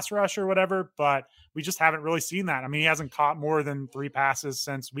of the pass rush or whatever. But we just haven't really seen that. I mean, he hasn't caught more than 3 passes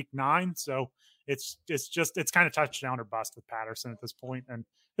since week 9. So it's kind of touchdown or bust with Patterson at this point. And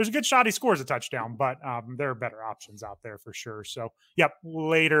there's a good shot he scores a touchdown, but there are better options out there for sure. So yep,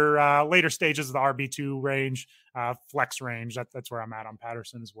 later stages of the RB2 range, flex range. That's where I'm at on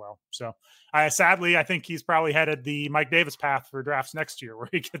Patterson as well. So sadly, I think he's probably headed the Mike Davis path for drafts next year, where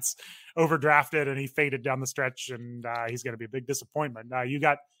he gets overdrafted and he faded down the stretch, and he's going to be a big disappointment. You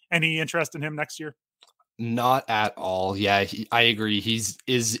got any interest in him next year? Not at all. Yeah, I agree.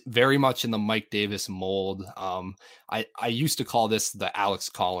 Is very much in the Mike Davis mold. I used to call this the Alex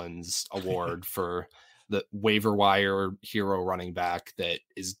Collins Award for the waiver wire hero running back that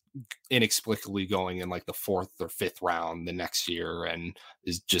is inexplicably going in like the 4th or 5th round the next year and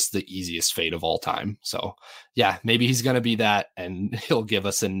is just the easiest fate of all time. So yeah, maybe he's going to be that, and he'll give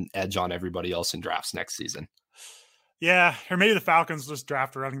us an edge on everybody else in drafts next season. Yeah, or maybe the Falcons just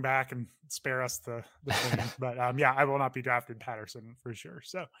draft a running back and spare us the pain. But yeah, I will not be drafting Patterson for sure.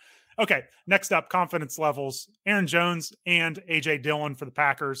 So, okay, next up, confidence levels: Aaron Jones and AJ Dillon for the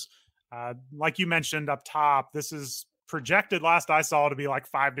Packers. Like you mentioned up top, this is projected last I saw to be like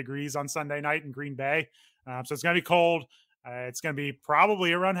 5 degrees on Sunday night in Green Bay. So it's going to be cold. It's going to be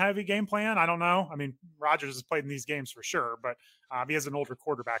probably a run heavy game plan. I don't know. I mean, Rodgers has played in these games for sure, but he is an older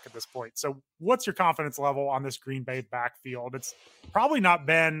quarterback at this point. So, what's your confidence level on this Green Bay backfield? It's probably not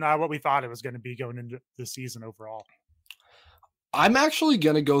been what we thought it was going to be going into the season overall. I'm actually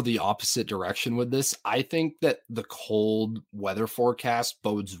going to go the opposite direction with this. I think that the cold weather forecast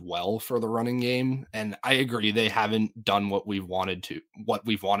bodes well for the running game. And I agree they haven't done what we've wanted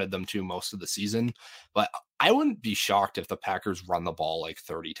them to most of the season. But I wouldn't be shocked if the Packers run the ball like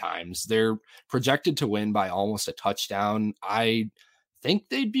 30 times. They're projected to win by almost a touchdown. I think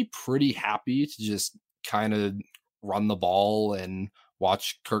they'd be pretty happy to just kind of run the ball and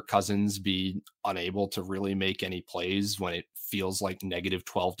watch Kirk Cousins be unable to really make any plays when it feels like negative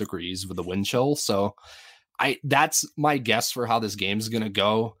 12 degrees with the wind chill. So that's my guess for how this game is going to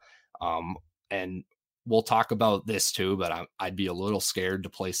go. And we'll talk about this too, but I'd be a little scared to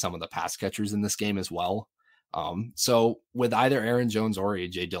play some of the pass catchers in this game as well. So with either Aaron Jones or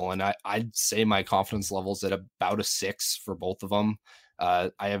AJ Dillon, I'd say my confidence level's at about a 6 for both of them. I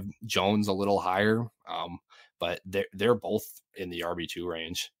have Jones a little higher, but they're both in the RB2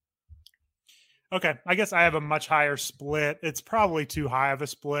 range. Okay, I guess I have a much higher split. It's probably too high of a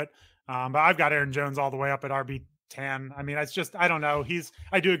split, but I've got Aaron Jones all the way up at RB10. I mean, it's just, I don't know.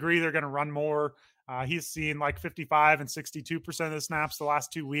 I do agree they're going to run more. He's seen like 55 and 62% of the snaps the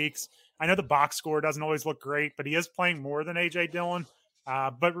last 2 weeks. I know the box score doesn't always look great, but he is playing more than AJ Dillon.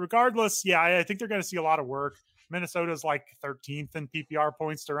 But regardless, yeah, I think they're going to see a lot of work. Minnesota's like 13th in PPR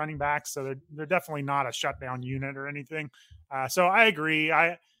points to running backs, so they're definitely not a shutdown unit or anything. So I agree.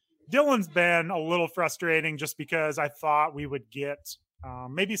 Dillon's been a little frustrating just because I thought we would get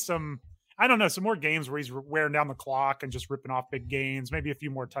maybe some more games where he's wearing down the clock and just ripping off big gains, maybe a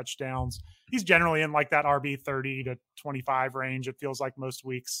few more touchdowns. He's generally in like that RB 30 to 25 range, it feels like most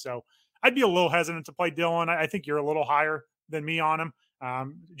weeks. So I'd be a little hesitant to play Dillon. I think you're a little higher than me on him.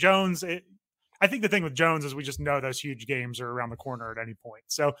 Jones, I think the thing with Jones is we just know those huge games are around the corner at any point.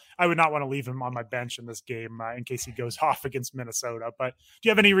 So I would not want to leave him on my bench in this game in case he goes off against Minnesota. But do you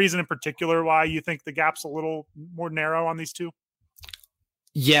have any reason in particular why you think the gap's a little more narrow on these two?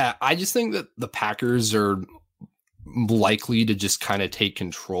 Yeah, I just think that the Packers are likely to just kind of take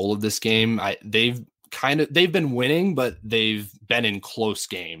control of this game. They've been winning, but they've been in close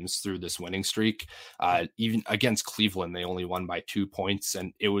games through this winning streak. Even against Cleveland, they only won by 2 points,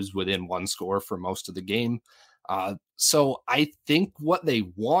 and it was within one score for most of the game. So I think what they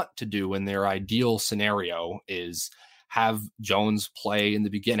want to do in their ideal scenario is have Jones play in the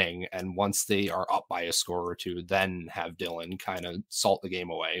beginning, and once they are up by a score or two, then have Dillon kind of salt the game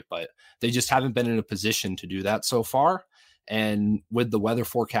away. But they just haven't been in a position to do that so far. And with the weather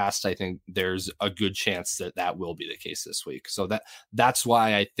forecast, I think there's a good chance that will be the case this week. So that's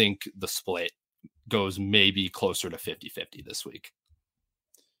why I think the split goes maybe closer to 50-50 this week.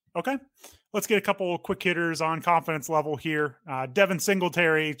 Okay. Let's get a couple of quick hitters on confidence level here. Devin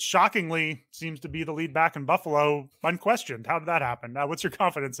Singletary, shockingly, seems to be the lead back in Buffalo, unquestioned. How did that happen? What's your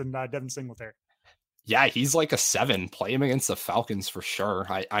confidence in Devin Singletary? Yeah, he's like a 7. Play him against the Falcons for sure.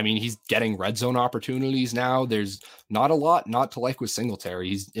 I mean, he's getting red zone opportunities now. There's not a lot not to like with Singletary.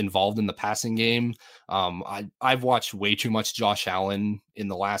 He's involved in the passing game. I've watched way too much Josh Allen in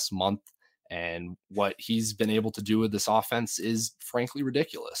the last month, and what he's been able to do with this offense is frankly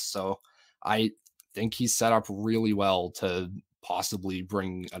ridiculous. So I think he's set up really well to possibly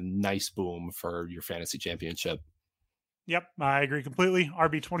bring a nice boom for your fantasy championship. Yep, I agree completely.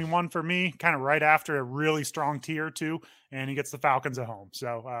 RB21 for me, kind of right after a really strong tier too, and he gets the Falcons at home.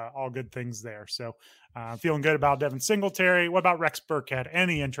 So all good things there. So feeling good about Devin Singletary. What about Rex Burkhead?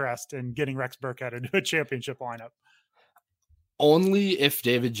 Any interest in getting Rex Burkhead into a championship lineup? Only if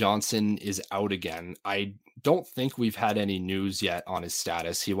David Johnson is out again. I don't think we've had any news yet on his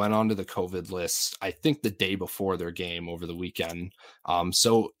status. He went onto the COVID list, I think the day before their game over the weekend.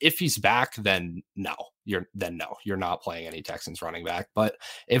 So if he's back, then no, you're not playing any Texans running back. But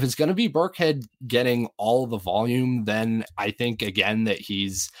if it's going to be Burkhead getting all the volume, then I think again that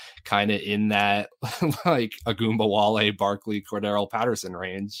he's kind of in that like Agumbawale, Barkley, Cordero Patterson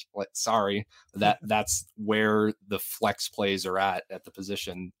range. Like, sorry, that's where the flex plays are at the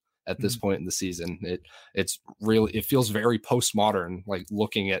position at this point in the season. It feels very postmodern, like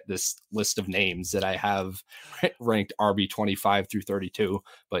looking at this list of names that I have ranked RB 25 through 32,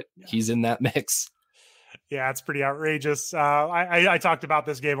 but he's in that mix. Yeah, it's pretty outrageous. I talked about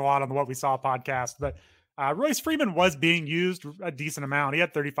this game a lot on the What We Saw podcast, but Royce Freeman was being used a decent amount. He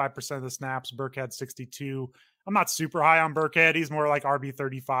had 35% of the snaps. Burke had 62. I'm not super high on Burkhead. He's more like RB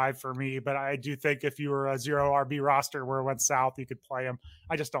 35 for me, but I do think if you were a zero RB roster where it went south, you could play him.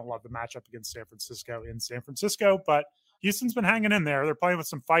 I just don't love the matchup against San Francisco in San Francisco, but Houston's been hanging in there. They're playing with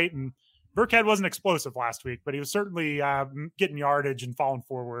some fight, and Burkhead wasn't explosive last week, but he was certainly getting yardage and falling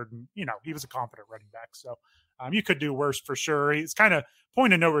forward. And, he was a confident running back. So you could do worse for sure. He's kind of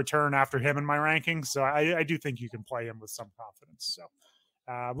point of no return after him in my rankings. So I do think you can play him with some confidence.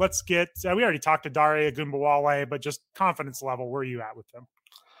 So let's get, we already talked to Dare Ogunbowale, but just confidence level, where are you at with him?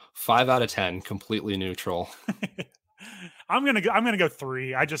 5 out of 10, completely neutral. I'm going to go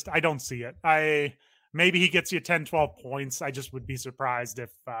 3. I don't see it. Maybe he gets you 10, 12 points. I just would be surprised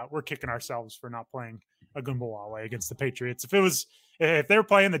if we're kicking ourselves for not playing Ogunbowale against the Patriots. If they were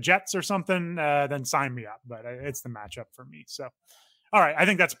playing the Jets or something, then sign me up. But it's the matchup for me. So, all right, I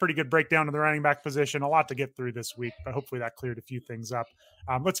think that's a pretty good breakdown of the running back position. A lot to get through this week, but hopefully that cleared a few things up.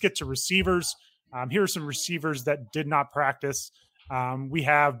 Let's get to receivers. Here are some receivers that did not practice. We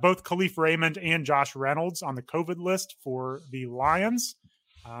have both Khalif Raymond and Josh Reynolds on the COVID list for the Lions.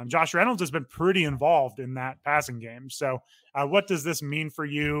 Josh Reynolds has been pretty involved in that passing game. So what does this mean for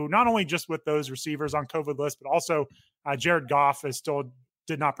you? Not only just with those receivers on COVID list, but also Jared Goff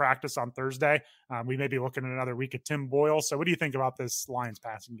did not practice on Thursday. We may be looking at another week of Tim Boyle. So what do you think about this Lions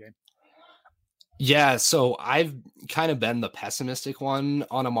passing game? Yeah, so I've kind of been the pessimistic one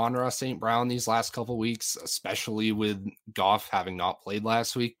on Amon-Ra St. Brown these last couple of weeks, especially with Goff having not played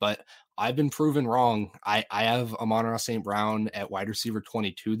last week, but I've been proven wrong. I have Amon-Ra St. Brown at wide receiver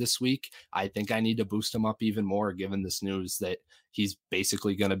 22 this week. I think I need to boost him up even more given this news that he's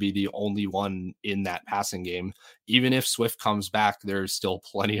basically going to be the only one in that passing game. Even if Swift comes back, there's still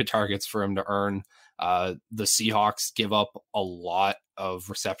plenty of targets for him to earn. The Seahawks give up a lot of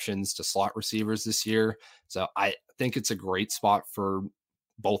receptions to slot receivers this year. So I think it's a great spot for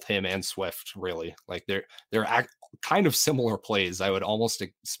both him and Swift, really. Like they're kind of similar plays. I would almost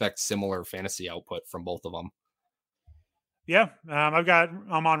expect similar fantasy output from both of them. Yeah, I've got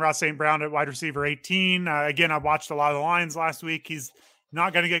Amon-Ra St. Brown at wide receiver 18. Again, I watched a lot of the Lions last week. He's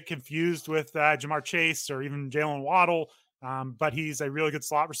not going to get confused with Jamar Chase or even Jalen Waddle, but he's a really good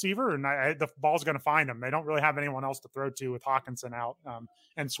slot receiver, and the ball's going to find him. They don't really have anyone else to throw to with Hawkinson out,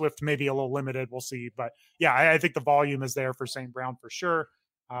 and Swift may be a little limited. We'll see. But, yeah, I think the volume is there for St. Brown for sure.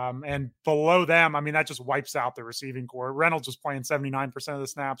 And below them, I mean, that just wipes out the receiving core. Reynolds was playing 79% of the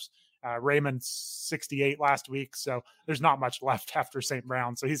snaps. Raymond 68 last week. So there's not much left after St.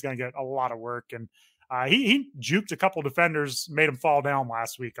 Brown. So he's going to get a lot of work. And he juked a couple defenders, made him fall down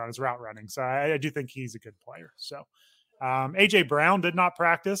last week on his route running. So I do think he's a good player. So A.J. Brown did not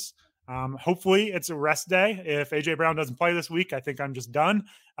practice. Hopefully it's a rest day. If A.J. Brown doesn't play this week, I think I'm just done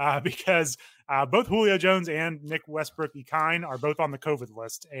because both Julio Jones and Nick Westbrook-Ikhine are both on the COVID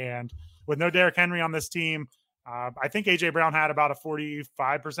list. And with no Derrick Henry on this team, I think A.J. Brown had about a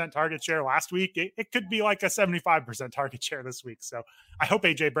 45% target share last week. It could be like a 75% target share this week. So I hope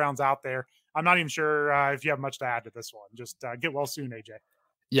A.J. Brown's out there. I'm not even sure if you have much to add to this one. Just get well soon, A.J.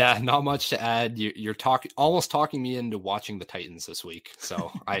 Yeah, not much to add. You're almost talking me into watching the Titans this week.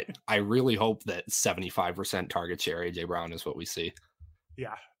 So I really hope that 75% target share A.J. Brown is what we see.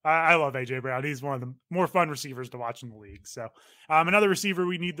 Yeah, I love A.J. Brown. He's one of the more fun receivers to watch in the league. So another receiver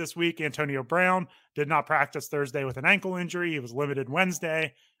we need this week, Antonio Brown, did not practice Thursday with an ankle injury. He was limited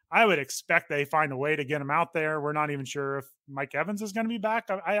Wednesday. I would expect they find a way to get him out there. We're not even sure if Mike Evans is going to be back.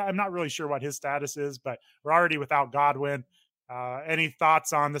 I'm not really sure what his status is, but we're already without Godwin. Any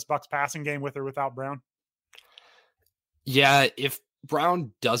thoughts on this Bucs passing game with or without Brown? Yeah, if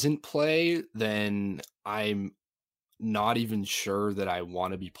Brown doesn't play, then I'm not even sure that I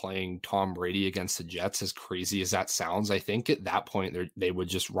want to be playing Tom Brady against the Jets, as crazy as that sounds. I think at that point they would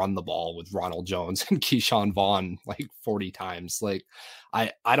just run the ball with Ronald Jones and Keyshawn Vaughn like 40 times. Like,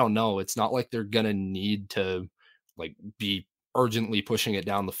 I don't know. It's not like they're going to need to like be urgently pushing it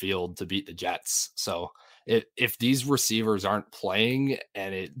down the field to beat the Jets. So if these receivers aren't playing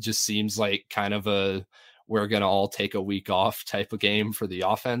and it just seems like kind of a we're going to all take a week off type of game for the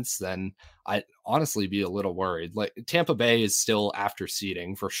offense, then I'd honestly be a little worried. Like, Tampa Bay is still after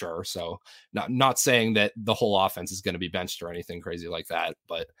seeding for sure. So not saying that the whole offense is going to be benched or anything crazy like that,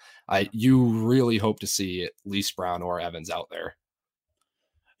 but you really hope to see at least Brown or Evans out there.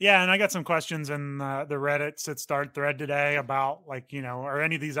 Yeah, and I got some questions in the Reddit Sit Start thread today about, like, are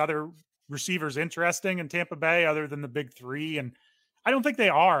any of these other receivers interesting in Tampa Bay other than the big three? And I don't think they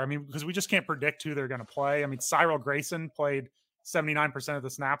are. I mean, because we just can't predict who they're going to play. I mean, Cyril Grayson played 79% of the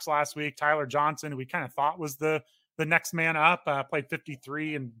snaps last week. Tyler Johnson, who we kind of thought was the next man up, played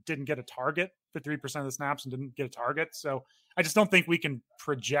 53 and didn't get a target, 53% of the snaps and didn't get a target. So I just don't think we can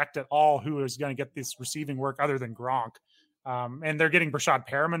project at all who is going to get this receiving work other than Gronk. And they're getting Brashad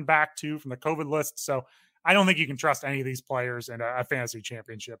Perriman back too from the COVID list. So I don't think you can trust any of these players in a fantasy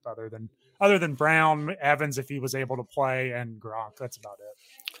championship other than Brown, Evans, if he was able to play, and Gronk. That's about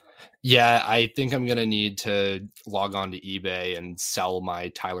it. Yeah, I think I'm going to need to log on to eBay and sell my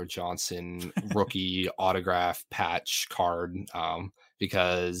Tyler Johnson rookie autograph patch card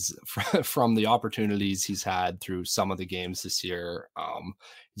because from the opportunities he's had through some of the games this year,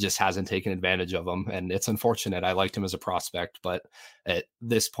 he just hasn't taken advantage of them. And it's unfortunate. I liked him as a prospect, but at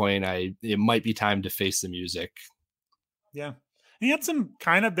this point, it might be time to face the music. Yeah. He had some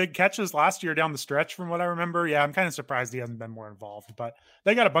kind of big catches last year down the stretch from what I remember. Yeah, I'm kind of surprised he hasn't been more involved, but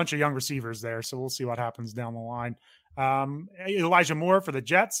they got a bunch of young receivers there, so we'll see what happens down the line. Elijah Moore for the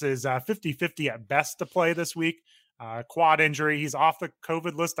Jets is 50-50 at best to play this week. Quad injury. He's off the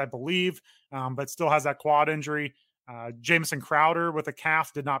COVID list, I believe, but still has that quad injury. Jamison Crowder with a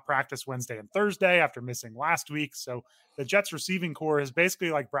calf did not practice Wednesday and Thursday after missing last week. So the Jets receiving core is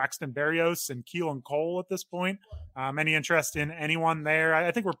basically like Braxton Berrios and Keelan Cole at this point. Any interest in anyone there?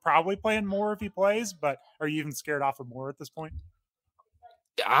 I think we're probably playing Moore if he plays, but are you even scared off of Moore at this point?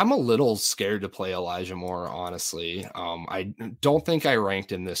 I'm a little scared to play Elijah Moore, honestly. I don't think I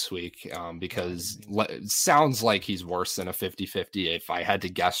ranked him this week because it sounds like he's worse than a 50-50. If I had to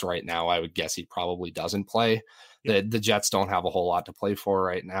guess right now, I would guess he probably doesn't play. The Jets don't have a whole lot to play for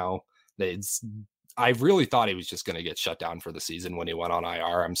right now. I really thought he was just going to get shut down for the season when he went on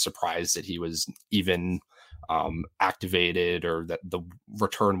IR. I'm surprised that he was even activated or that the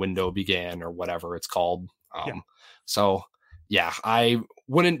return window began or whatever it's called. So yeah, I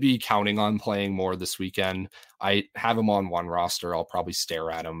wouldn't be counting on playing Moore this weekend. I have him on one roster. I'll probably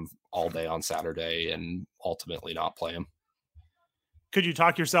stare at him all day on Saturday and ultimately not play him. Could you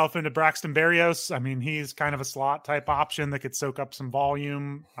talk yourself into Braxton Berrios? I mean, he's kind of a slot type option that could soak up some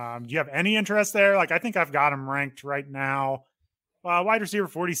volume. Do you have any interest there? Like, I think I've got him ranked right now, wide receiver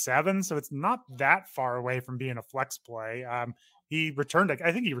 47. So it's not that far away from being a flex play. He returned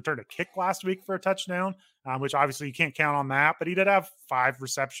a kick last week for a touchdown, which obviously you can't count on that, but he did have 5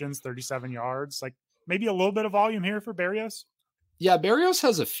 receptions, 37 yards, like maybe a little bit of volume here for Berrios. Yeah. Berrios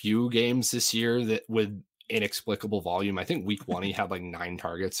has a few games this year that with inexplicable volume. I think week 1 he had like 9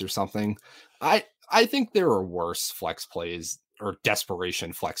 targets or something. I think there are worse flex plays or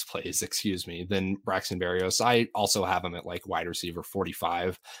desperation flex plays, than Braxton Berrios. I also have him at like wide receiver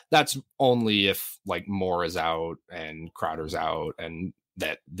 45. That's only if like Moore is out and Crowder's out and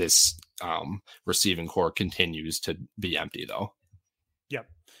that this receiving core continues to be empty though. Yep.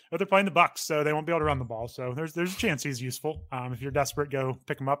 But they're playing the Bucks, so they won't be able to run the ball. So there's a chance he's useful. If you're desperate, go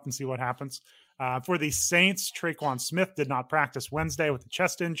pick him up and see what happens. For the Saints, Traquan Smith did not practice Wednesday with a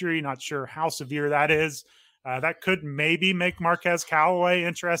chest injury. Not sure how severe that is. That could maybe make Marquez Callaway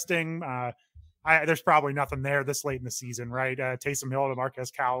interesting. There's probably nothing there this late in the season, right? Taysom Hill to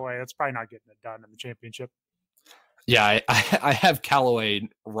Marquez Callaway. That's probably not getting it done in the championship. Yeah, I have Callaway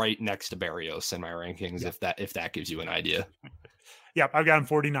right next to Berrios in my rankings. Yeah. If that gives you an idea. Yep, I've got him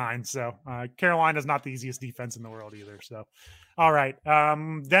 49. So Carolina's not the easiest defense in the world either. So, all right.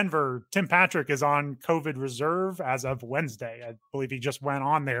 Denver, Tim Patrick is on COVID reserve as of Wednesday. I believe he just went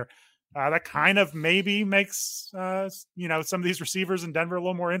on there. That kind of maybe makes, some of these receivers in Denver a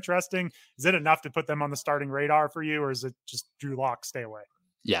little more interesting. Is it enough to put them on the starting radar for you, or is it just Drew Lock, stay away?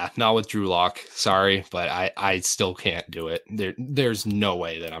 Yeah, not with Drew Lock. Sorry, but I still can't do it. There's no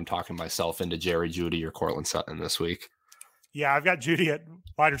way that I'm talking myself into Jerry Jeudy or Cortland Sutton this week. Yeah, I've got Jeudy at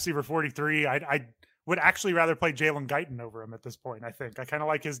wide receiver 43. I would actually rather play Jalen Guyton over him at this point, I think. I kind of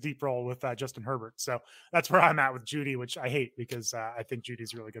like his deep role with Justin Herbert. So that's where I'm at with Jeudy, which I hate because I think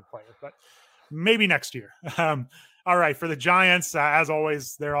Judy's a really good player. But maybe next year. All right, for the Giants, as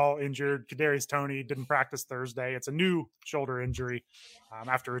always, they're all injured. Kadarius Toney didn't practice Thursday. It's a new shoulder injury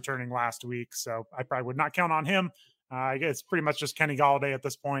after returning last week. So I probably would not count on him. I guess it's pretty much just Kenny Golladay at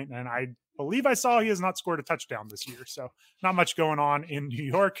this point, and I believe I saw he has not scored a touchdown this year, so not much going on in New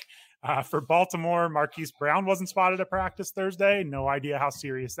York. For Baltimore, Marquise Brown wasn't spotted at practice Thursday. No idea how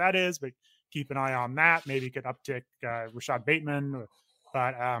serious that is, but keep an eye on that. Maybe you could uptick Rashad Bateman,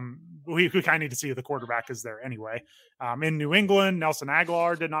 but we kind of need to see who the quarterback is there anyway. In New England, Nelson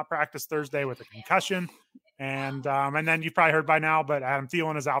Aguilar did not practice Thursday with a concussion. And then you've probably heard by now, but Adam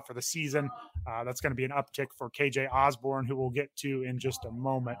Thielen is out for the season. That's going to be an uptick for KJ Osborne, who we'll get to in just a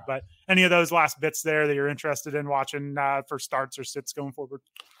moment. But any of those last bits there that you're interested in watching for starts or sits going forward?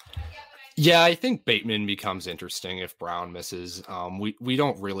 Yeah, I think Bateman becomes interesting if Brown misses. We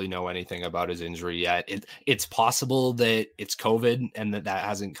don't really know anything about his injury yet. It's possible that it's COVID and that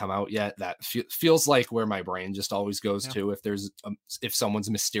hasn't come out yet. That feels like where my brain just always goes Yeah. to if someone's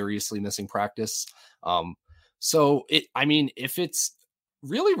mysteriously missing practice. Um, so I mean, if it's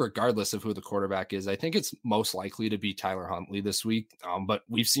really regardless of who the quarterback is, I think it's most likely to be Tyler Huntley this week. But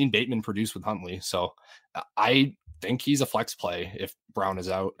we've seen Bateman produce with Huntley, so I think he's a flex play if Brown is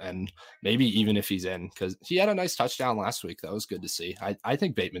out, and maybe even if he's in, because he had a nice touchdown last week. That was good to see. I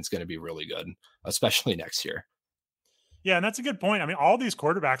think Bateman's going to be really good, especially next year. Yeah, and that's a good point. I mean, all these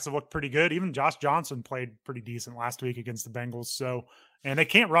quarterbacks have looked pretty good. Even Josh Johnson played pretty decent last week against the Bengals. So, and they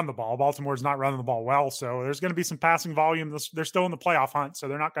can't run the ball. Baltimore's not running the ball well. So there's going to be some passing volume. They're still in the playoff hunt. So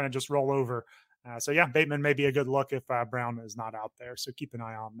they're not going to just roll over. So yeah, Bateman may be a good look if Brown is not out there. So keep an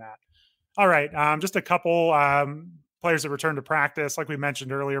eye on that. All right. Just a couple players that returned to practice. Like we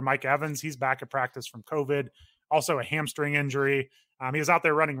mentioned earlier, Mike Evans, he's back at practice from COVID. Also a hamstring injury. He was out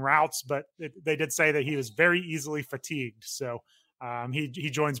there running routes, but they did say that he was very easily fatigued. So he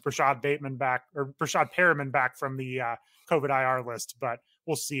joins Brashad Perriman back from the COVID IR list. But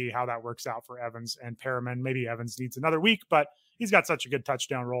we'll see how that works out for Evans and Perriman. Maybe Evans needs another week, but he's got such a good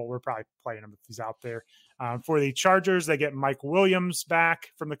touchdown role. We're probably playing him if he's out there. For the Chargers, they get Mike Williams back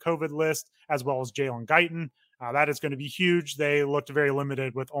from the COVID list, as well as Jalen Guyton. That is going to be huge. They looked very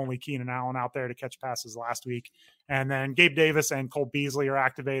limited with only Keenan Allen out there to catch passes last week. And then Gabe Davis and Cole Beasley are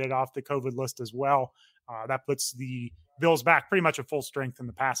activated off the COVID list as well. That puts the Bills back pretty much at full strength in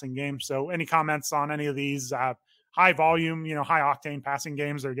the passing game. So any comments on any of these high volume, high octane passing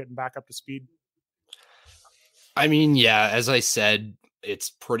games that are getting back up to speed? I mean, yeah, as I said,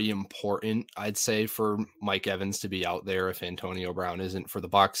 it's pretty important, I'd say, for Mike Evans to be out there if Antonio Brown isn't for the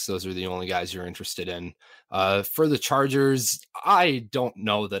Bucs. Those are the only guys you're interested in. For the Chargers, I don't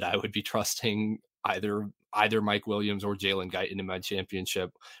know that I would be trusting either Mike Williams or Jalen Guyton in my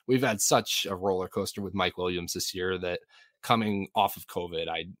championship. We've had such a roller coaster with Mike Williams this year that coming off of COVID,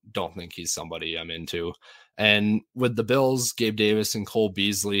 I don't think he's somebody I'm into. And with the Bills, Gabe Davis and Cole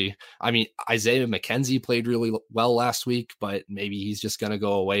Beasley, I mean, Isaiah McKenzie played really well last week, but maybe he's just going to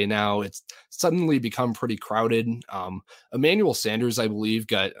go away now. It's suddenly become pretty crowded. Emmanuel Sanders, I believe,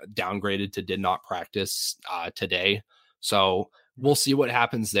 got downgraded to did not practice today. So we'll see what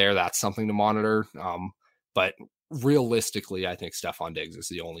happens there. That's something to monitor. But realistically, I think Stephon Diggs is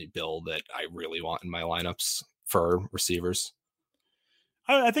the only Bill that I really want in my lineups for receivers.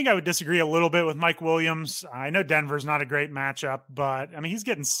 I think I would disagree a little bit with Mike Williams. I know Denver's not a great matchup, but I mean, he's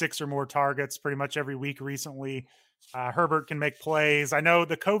getting 6 or more targets pretty much every week recently. Herbert can make plays. I know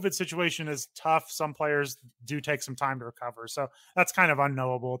the COVID situation is tough. Some players do take some time to recover. So that's kind of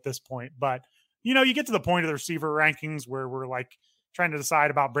unknowable at this point. But, you get to the point of the receiver rankings where we're like trying to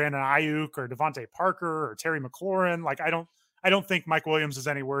decide about Brandon Ayuk or Devontae Parker or Terry McLaurin. Like, I don't think Mike Williams is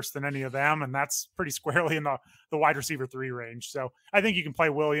any worse than any of them, and that's pretty squarely in the wide receiver 3 range. So I think you can play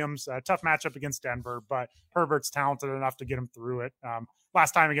Williams. Tough matchup against Denver, but Herbert's talented enough to get him through it.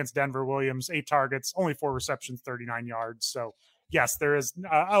 Last time against Denver, Williams, 8 targets, only 4 receptions, 39 yards. So yes, there is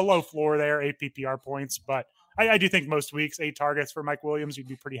a low floor there, 8 PPR points, but I do think most weeks, 8 targets for Mike Williams, you'd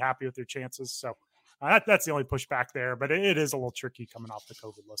be pretty happy with your chances. So that's the only pushback there, but it is a little tricky coming off the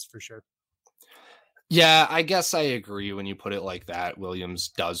COVID list for sure. Yeah, I guess I agree when you put it like that. Williams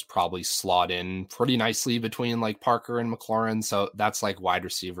does probably slot in pretty nicely between like Parker and McLaurin. So that's like wide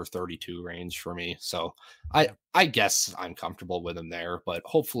receiver 32 range for me. So I guess I'm comfortable with him there, but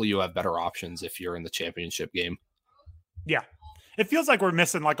hopefully you have better options if you're in the championship game. Yeah. It feels like we're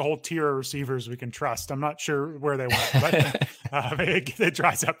missing like a whole tier of receivers we can trust. I'm not sure where they went, but it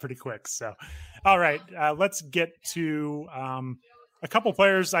dries up pretty quick. So, all right, let's get to a couple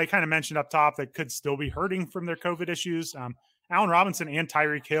players I kind of mentioned up top that could still be hurting from their COVID issues. Allen Robinson and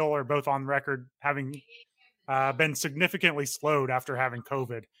Tyreek Hill are both on record having been significantly slowed after having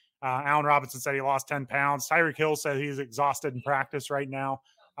COVID. Allen Robinson said he lost 10 pounds. Tyreek Hill said he's exhausted in practice right now.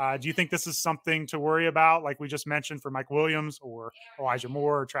 Do you think this is something to worry about, like we just mentioned for Mike Williams or Elijah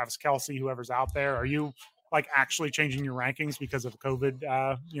Moore or Travis Kelce, whoever's out there? Are you like actually changing your rankings because of COVID,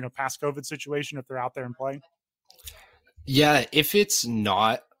 past COVID situation if they're out there and playing? Yeah, if it's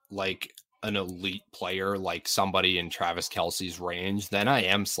not like an elite player, like somebody in Travis Kelce's range, then I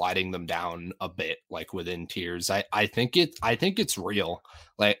am sliding them down a bit, like within tiers. I think it's real.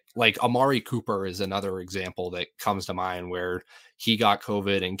 Like Amari Cooper is another example that comes to mind where he got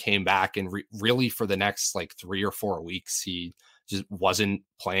COVID and came back and really for the next like 3 or 4 weeks, he just wasn't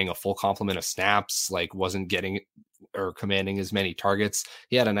playing a full complement of snaps, like wasn't getting or commanding as many targets.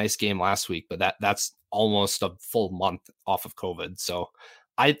 He had a nice game last week, but that's almost a full month off of COVID. So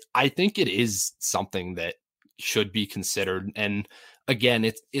I think it is something that should be considered. And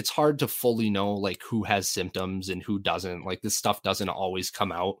again, it's hard to fully know like who has symptoms and who doesn't. Like this stuff doesn't always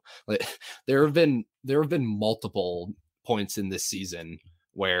come out. Like there have been multiple points in this season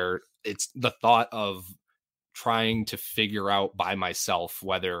where it's the thought of trying to figure out by myself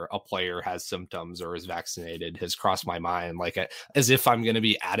whether a player has symptoms or is vaccinated has crossed my mind, like as if I'm going to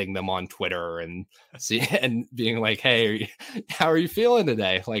be adding them on Twitter and see and being like, hey, how are you feeling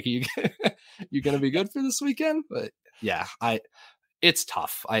today, like you going to be good for this weekend. But yeah, it's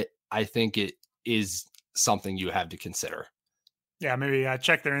tough. I think it is something you have to consider. Yeah, maybe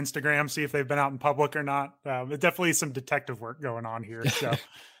check their Instagram, see if they've been out in public or not. Definitely some detective work going on here. So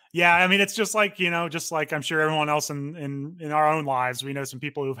yeah, I mean, it's just like, just like I'm sure everyone else in our own lives, we know some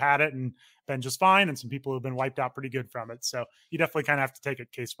people who've had it and been just fine, and some people who've been wiped out pretty good from it. So you definitely kind of have to take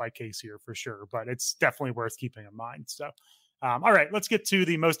it case by case here for sure, but it's definitely worth keeping in mind. So, all right, let's get to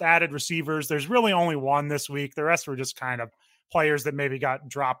the most added receivers. There's really only one this week. The rest were just kind of players that maybe got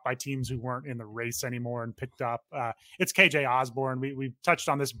dropped by teams who weren't in the race anymore and picked up. It's KJ Osborne. We touched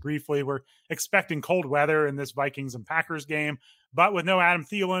on this briefly. We're expecting cold weather in this Vikings and Packers game, but with no Adam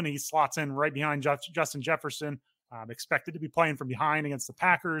Thielen, he slots in right behind Justin Jefferson. Expected to be playing from behind against the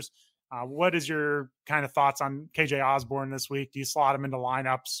Packers. What is your kind of thoughts on KJ Osborne this week? Do you slot him into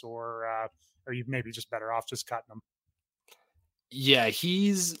lineups, or are you maybe just better off just cutting him? Yeah,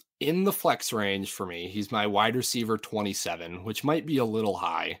 he's in the flex range for me. He's my wide receiver 27, which might be a little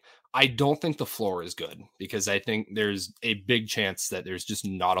high. I don't think the floor is good because I think there's a big chance that there's just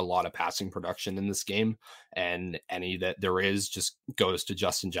not a lot of passing production in this game. And any that there is just goes to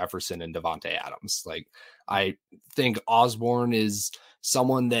Justin Jefferson and Devontae Adams. Like, I think Osborne is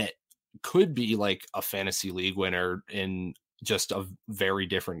someone that could be like a fantasy league winner in just a very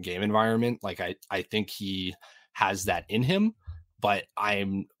different game environment. Like, I think he has that in him, but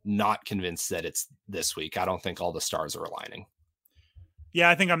I'm not convinced that it's this week. I don't think all the stars are aligning. Yeah,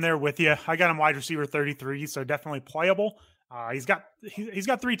 I think I'm there with you. I got him wide receiver 33, so definitely playable. He's got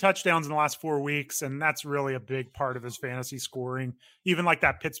 3 touchdowns in the last 4 weeks, and that's really a big part of his fantasy scoring. Even like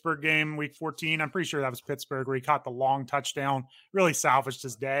that Pittsburgh game, week 14, I'm pretty sure that was Pittsburgh, where he caught the long touchdown, really salvaged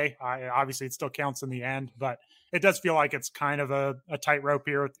his day. Obviously, it still counts in the end, but it does feel like it's kind of a tightrope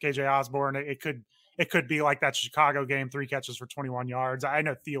here with KJ Osborne. It could be like that Chicago game, 3 catches for 21 yards. I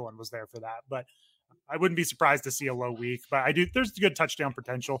know Thielen was there for that, but I wouldn't be surprised to see a low week. But there's good touchdown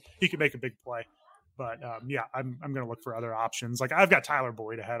potential. He could make a big play. But yeah, I'm going to look for other options. Like I've got Tyler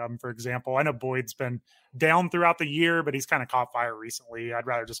Boyd ahead of him, for example. I know Boyd's been down throughout the year, but he's kind of caught fire recently. I'd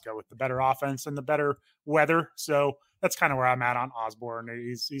rather just go with the better offense and the better weather. So that's kind of where I'm at on Osborne.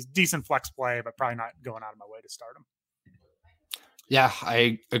 He's decent flex play, but probably not going out of my way to start him. Yeah,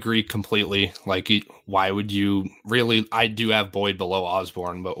 I agree completely. Like, why would you really? I do have Boyd below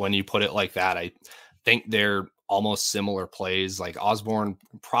Osborne, but when you put it like that, I think they're almost similar plays. Like Osborne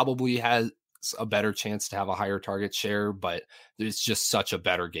probably has a better chance to have a higher target share, but it's just such a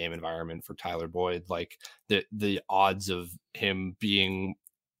better game environment for Tyler Boyd. Like the odds of him being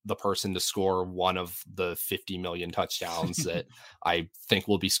the person to score one of the 50 million touchdowns that I think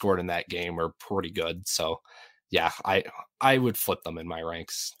will be scored in that game are pretty good. So yeah, I would flip them in my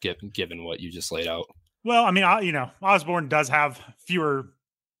ranks given what you just laid out. Well, I mean, Osborne does have fewer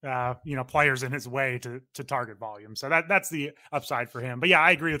players in his way to target volume. So that's the upside for him. But yeah,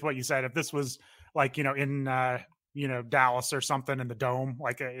 I agree with what you said. If this was like, in Dallas or something in the Dome,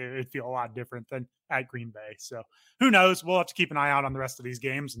 like it'd feel a lot different than at Green Bay. So who knows? We'll have to keep an eye out on the rest of these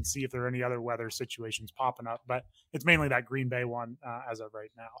games and see if there are any other weather situations popping up. But it's mainly that Green Bay one as of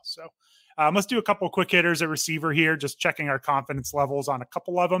right now. So let's do a couple of quick hitters at receiver here, just checking our confidence levels on a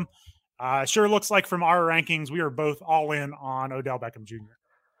couple of them. Sure looks like from our rankings, we are both all in on Odell Beckham Jr.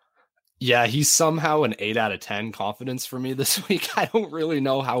 Yeah, he's somehow an 8 out of 10 confidence for me this week. I don't really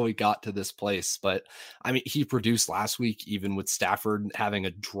know how we got to this place, but I mean, he produced last week, even with Stafford having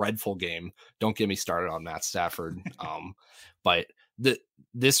a dreadful game. Don't get me started on Matt Stafford. But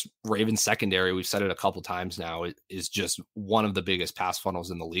this Ravens secondary, we've said it a couple times now, it is just one of the biggest pass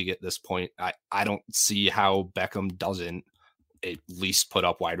funnels in the league at this point. I don't see how Beckham doesn't at least put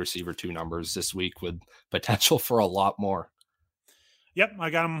up wide receiver 2 numbers this week with potential for a lot more. Yep, I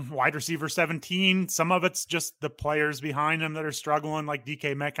got him wide receiver 17. Some of it's just the players behind him that are struggling, like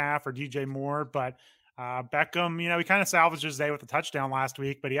DK Metcalf or DJ Moore. But Beckham, he kind of salvaged his day with a touchdown last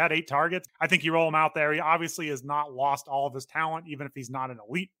week, but he had 8 targets. I think you roll him out there. He obviously has not lost all of his talent, even if he's not an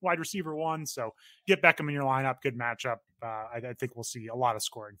elite wide receiver 1. So get Beckham in your lineup. Good matchup. I think we'll see a lot of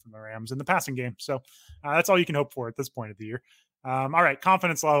scoring from the Rams in the passing game. So that's all you can hope for at this point of the year. All right,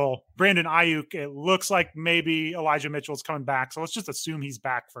 confidence level. Brandon Ayuk, it looks like maybe Elijah Mitchell's coming back. So let's just assume he's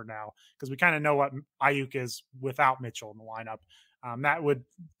back for now because we kind of know what Ayuk is without Mitchell in the lineup. That would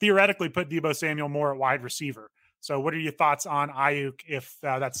theoretically put Deebo Samuel more at wide receiver. So what are your thoughts on Ayuk if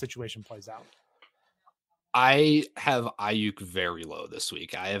that situation plays out? I have Ayuk very low this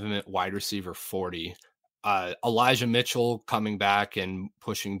week. I have him at wide receiver 40. Elijah Mitchell coming back and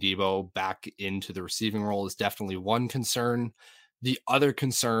pushing Debo back into the receiving role is definitely one concern. The other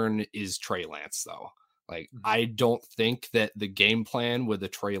concern is Trey Lance, though. Like, I don't think that the game plan with the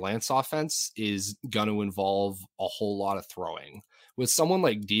Trey Lance offense is going to involve a whole lot of throwing. With someone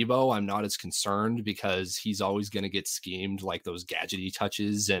like Debo, I'm not as concerned because he's always going to get schemed like those gadgety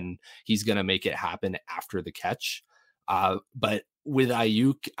touches and he's going to make it happen after the catch. But with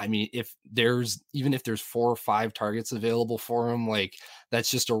Ayuk, I mean, if there's 4 or 5 targets available for him, like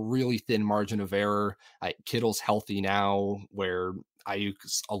that's just a really thin margin of error. Kittle's healthy now, where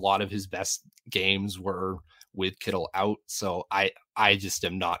Ayuk's a lot of his best games were with Kittle out. So I just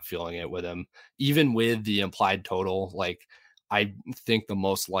am not feeling it with him, even with the implied total. Like, I think the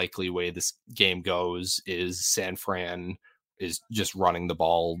most likely way this game goes is San Fran is just running the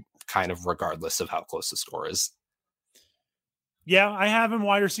ball kind of regardless of how close the score is. Yeah, I have him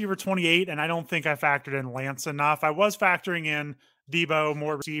wide receiver 28, and I don't think I factored in Lance enough. I was factoring in Debo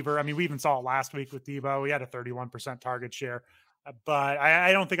more receiver. I mean, we even saw it last week with Debo. He had a 31% target share, but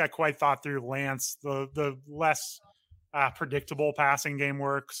I don't think I quite thought through Lance, the less predictable passing game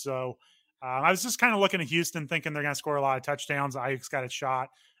work. So I was just kind of looking at Houston thinking they're going to score a lot of touchdowns. Ayuk's got a shot,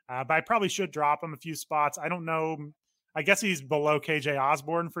 but I probably should drop him a few spots. I don't know. I guess he's below KJ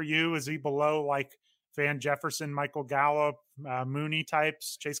Osborne for you. Is he below like Van Jefferson, Michael Gallup, Mooney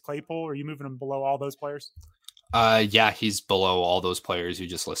types, Chase Claypool? Are you moving him below all those players? Yeah, he's below all those players you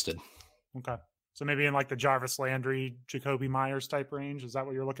just listed. Okay. So maybe in like the Jarvis Landry, Jacoby Myers type range. Is that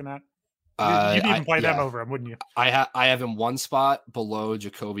what you're looking at? You'd even play them over him, wouldn't you? I have him 1 spot below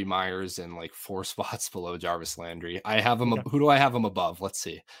Jacoby Myers and like 4 spots below Jarvis Landry. I have him. Okay. Who do I have him above? Let's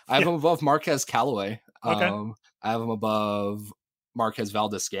see. I have him above Marquez Callaway. Okay. I have him above Marquez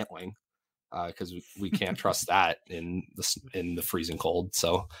Valdes-Scantling because we can't trust that in the freezing cold.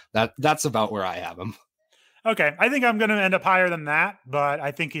 So that's about where I have him. Okay. I think I'm going to end up higher than that, but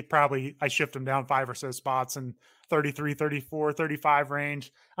I think I shift him down 5 or so spots and 33, 34, 35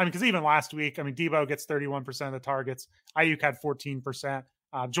 range. I mean, because even last week, I mean, Debo gets 31% of the targets. Ayuk had 14%.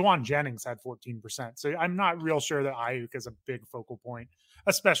 Jawan Jennings had 14%. So I'm not real sure that Ayuk is a big focal point,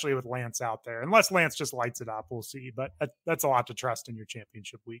 especially with Lance out there. Unless Lance just lights it up, we'll see. But that's a lot to trust in your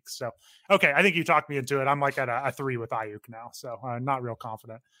championship weeks. So, okay, I think you talked me into it. I'm like at a 3 with Ayuk now, so not real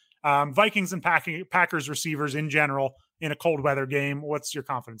confident. Vikings and Packers receivers in general in a cold weather game, what's your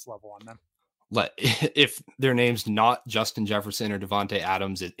confidence level on them? If their name's not Justin Jefferson or Devontae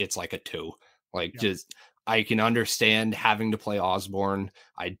Adams, it's like a 2. Like, just I can understand having to play Osborne.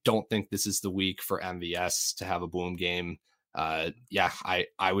 I don't think this is the week for MVS to have a boom game. I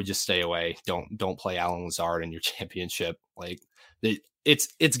would just stay away. Don't play Allen Lazard in your championship. Like,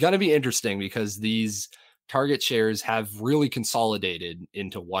 it's going to be interesting because these target shares have really consolidated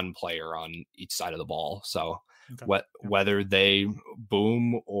into one player on each side of the ball. So whether they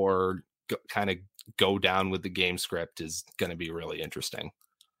boom or kind of go down with the game script is going to be really interesting.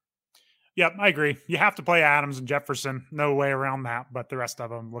 Yep, I agree. You have to play Adams and Jefferson. No way around that, but the rest of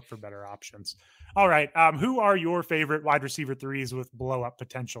them look for better options. All right. Who are your favorite wide receiver 3s with blow up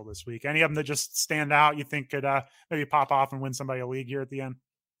potential this week? Any of them that just stand out you think could maybe pop off and win somebody a league here at the end?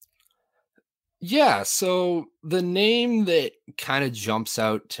 Yeah, so the name that kind of jumps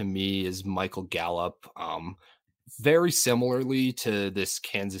out to me is Michael Gallup. Very similarly to this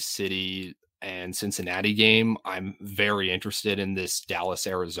Kansas City and Cincinnati game, I'm very interested in this Dallas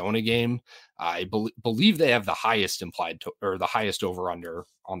Arizona game. I believe they have the highest or the highest over under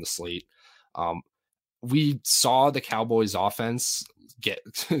on the slate. We saw the Cowboys offense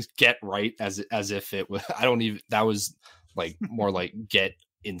get right as if it was. That was like more like get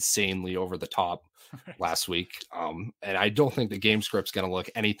insanely over the top last week. And I don't think the game script's going to look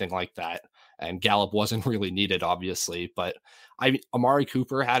anything like that. And Gallup wasn't really needed, obviously, but Amari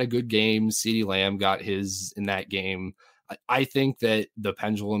Cooper had a good game. CeeDee Lamb got his in that game. I think that the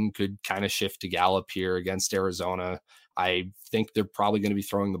pendulum could kind of shift to Gallup here against Arizona. I think they're probably going to be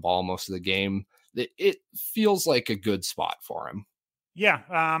throwing the ball most of the game. It feels like a good spot for him. Yeah,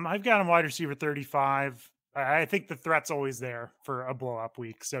 I've got him wide receiver 35. I think the threat's always there for a blow up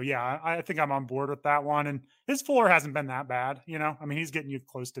week. So yeah, I think I'm on board with that one. And his floor hasn't been that bad. You know, I mean, he's getting you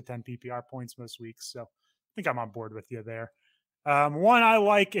close to 10 PPR points most weeks. So I think I'm on board with you there. One I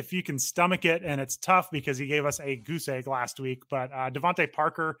like if you can stomach it, and it's tough because he gave us a goose egg last week. But Devontae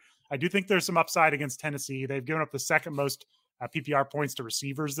Parker, I do think there's some upside against Tennessee. They've given up the second most PPR points to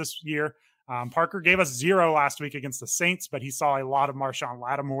receivers this year. Parker gave us 0 last week against the Saints, but he saw a lot of Marshawn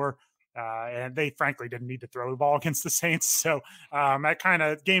Lattimore, and they frankly didn't need to throw the ball against the Saints. So that kind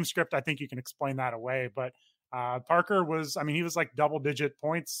of game script, I think you can explain that away. But Parker was, I mean, he was like double-digit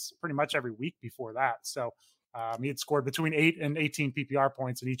points pretty much every week before that. So he had scored between 8 and 18 PPR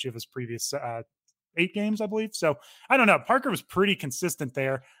points in each of his previous 8 games, I believe. So I don't know. Parker was pretty consistent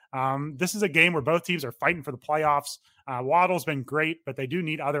there. This is a game where both teams are fighting for the playoffs. Waddle's been great, but they do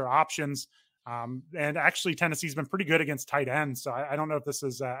need other options. And actually, Tennessee's been pretty good against tight ends. So I don't know if this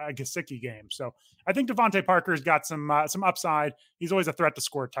is a Gesicki game. So I think Devontae Parker's got some upside. He's always a threat to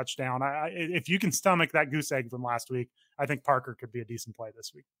score a touchdown. If you can stomach that goose egg from last week, I think Parker could be a decent play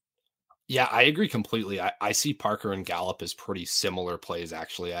this week. Yeah, I agree completely. I see Parker and Gallup as pretty similar plays,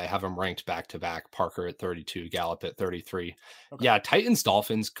 actually. I have them ranked back to back, Parker at 32, Gallup at 33. Okay. Yeah, Titans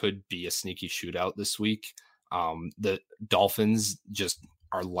Dolphins could be a sneaky shootout this week. The Dolphins just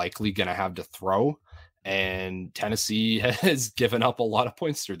are likely going to have to throw, and Tennessee has given up a lot of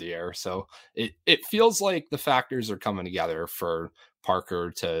points through the air. So it feels like the factors are coming together for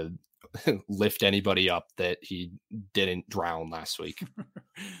Parker to lift anybody up that he didn't drown last week.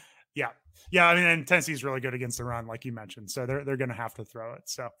 Yeah. I mean, and Tennessee's really good against the run, like you mentioned. So they're going to have to throw it.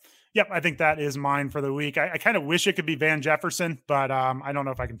 So, yep, I think that is mine for the week. I kind of wish it could be Van Jefferson, but I don't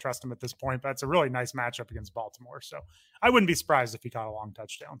know if I can trust him at this point. But it's a really nice matchup against Baltimore. So I wouldn't be surprised if he caught a long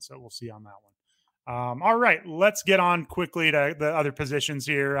touchdown. So we'll see on that one. All right, let's get on quickly to the other positions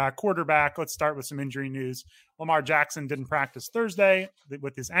here. Quarterback, let's start with some injury news. Lamar Jackson didn't practice Thursday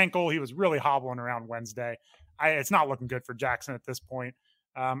with his ankle. He was really hobbling around Wednesday. It's not looking good for Jackson at this point.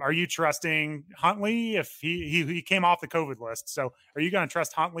 Are you trusting Huntley if he came off the COVID list? So are you going to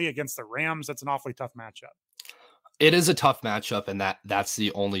trust Huntley against the Rams? That's an awfully tough matchup. It is a tough matchup, and that's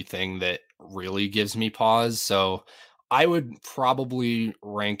the only thing that really gives me pause. So I would probably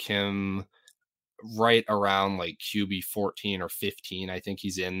rank him right around like QB 14 or 15. I think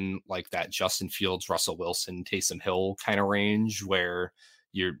he's in like that Justin Fields, Russell Wilson, Taysom Hill kind of range where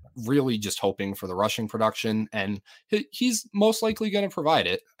you're really just hoping for the rushing production, and he's most likely going to provide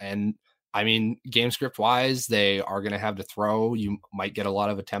it. And I mean, game script wise, they are going to have to throw. You might get a lot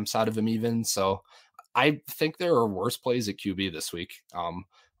of attempts out of him even. So I think there are worse plays at QB this week.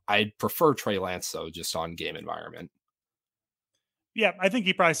 I'd prefer Trey Lance though, just on game environment. Yeah, I think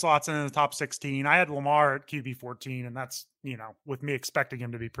he probably slots in the top 16. I had Lamar at QB 14, and that's, with me expecting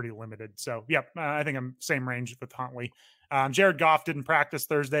him to be pretty limited. So, yep, I think I'm same range with Huntley. Jared Goff didn't practice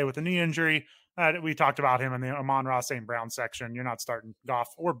Thursday with a knee injury. We talked about him in the Amon-Ra St. Brown section. You're not starting Goff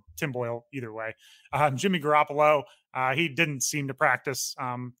or Tim Boyle either way. Jimmy Garoppolo, he didn't seem to practice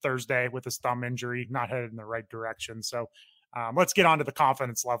Thursday with his thumb injury, not headed in the right direction. So, let's get on to the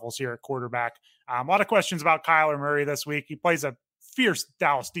confidence levels here at quarterback. A lot of questions about Kyler Murray this week. He plays a fierce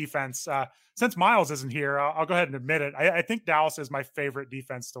Dallas defense. Since Miles isn't here, I'll go ahead and admit it. I think Dallas is my favorite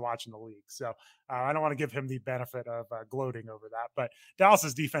defense to watch in the league. So I don't want to give him the benefit of gloating over that. But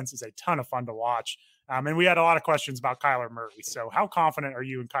Dallas's defense is a ton of fun to watch. And we had a lot of questions about Kyler Murray. So how confident are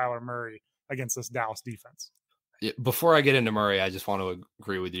you in Kyler Murray against this Dallas defense? Before I get into Murray, I just want to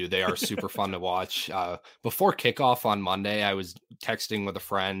agree with you. They are super fun to watch. Before kickoff on Monday, I was texting with a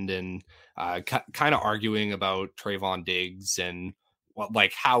friend and kind of arguing about Trayvon Diggs and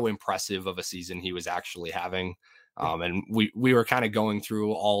how impressive of a season he was actually having. And we were kind of going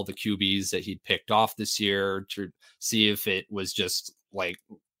through all the QBs that he'd picked off this year to see if it was just like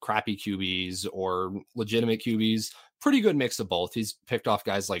crappy QBs or legitimate QBs. Pretty good mix of both. He's picked off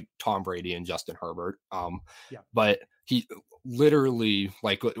guys like Tom Brady and Justin Herbert. But he literally,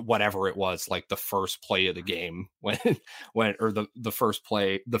 like whatever it was, like the first play of the game when the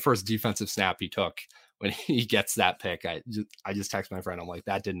first defensive snap he took, when he gets that pick, I just text my friend. I'm like,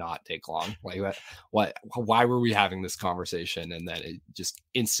 that did not take long. Like why were we having this conversation? And then it just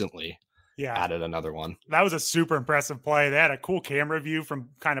instantly added another one. That was a super impressive play. They had a cool camera view from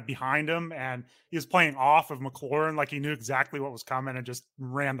kind of behind him, and he was playing off of McLaurin like he knew exactly what was coming and just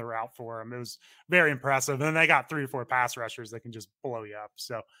ran the route for him. It was very impressive. And then they got 3 or 4 pass rushers that can just blow you up.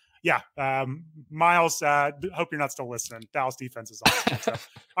 So, Miles, hope you're not still listening. Dallas defense is awesome. So,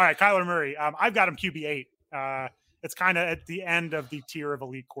 all right, Kyler Murray. I've got him QB 8. It's kind of at the end of the tier of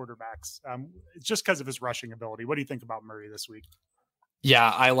elite quarterbacks. It's just because of his rushing ability. What do you think about Murray this week?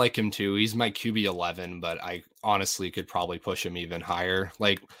 Yeah, I like him too. He's my QB 11, but I honestly could probably push him even higher.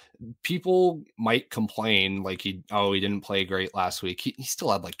 Like, people might complain like he didn't play great last week. He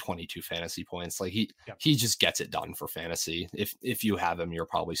still had like 22 fantasy points. Like Yeah. he just gets it done for fantasy. If you have him, you're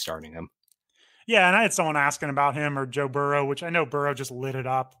probably starting him. Yeah, and I had someone asking about him or Joe Burrow, which I know Burrow just lit it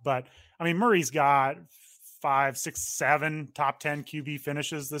up, but I mean Murray's got 5, 6, 7 top 10 QB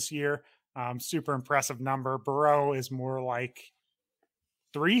finishes this year. Super impressive number. Burrow is more like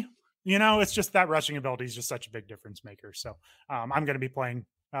 3. It's just that rushing ability is just such a big difference maker. So I'm going to be playing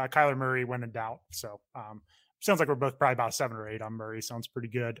Kyler Murray when in doubt. So sounds like we're both probably about 7 or 8 on Murray. Sounds pretty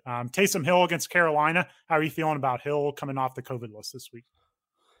good. Taysom Hill against Carolina. How are you feeling about Hill coming off the COVID list this week?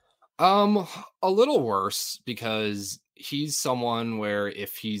 A little worse because he's someone where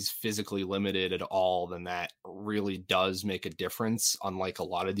if he's physically limited at all, then that really does make a difference. Unlike a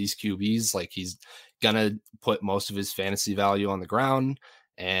lot of these QBs, like he's gonna put most of his fantasy value on the ground.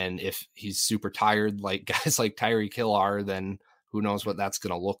 And if he's super tired, like guys like Tyreek Hill are, then who knows what that's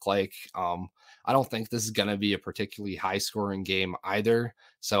gonna look like. I don't think this is gonna be a particularly high scoring game either.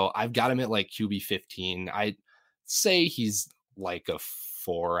 So I've got him at like QB 15. I say he's like a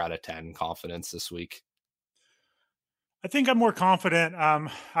 4 out of 10 confidence this week. I think I'm more confident. I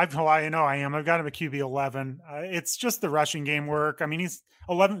know I am. I've got him at QB 11. It's just the rushing game work. I mean, he's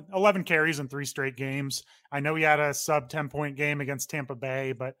 11 carries in 3 straight games. I know he had a sub 10-point game against Tampa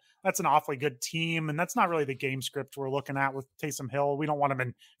Bay, but that's an awfully good team. And that's not really the game script we're looking at with Taysom Hill. We don't want him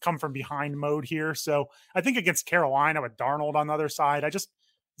in come from behind mode here. So I think against Carolina with Darnold on the other side,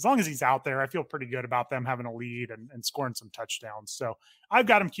 as long as he's out there, I feel pretty good about them having a lead and scoring some touchdowns. So I've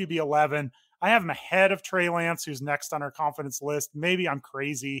got him QB 11. I have him ahead of Trey Lance, who's next on our confidence list. Maybe I'm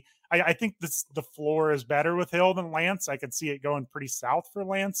crazy. I think the floor is better with Hill than Lance. I could see it going pretty south for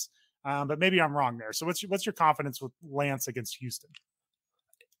Lance, but maybe I'm wrong there. So what's your confidence with Lance against Houston?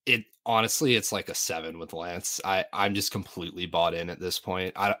 It honestly, it's like a 7 with Lance. I'm just completely bought in at this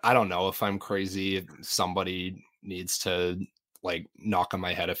point. I don't know if I'm crazy. If somebody needs to like knock on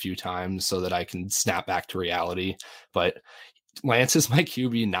my head a few times so that I can snap back to reality. But Lance is my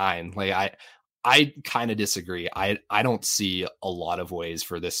QB 9. Like I kind of disagree. I don't see a lot of ways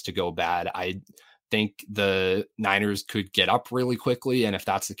for this to go bad. I think the Niners could get up really quickly, and if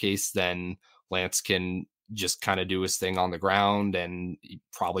that's the case, then Lance can just kind of do his thing on the ground, and he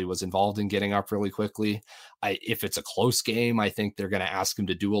probably was involved in getting up really quickly. If it's a close game, I think they're going to ask him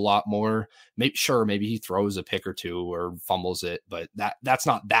to do a lot more. Maybe he throws a pick or two or fumbles it, but that's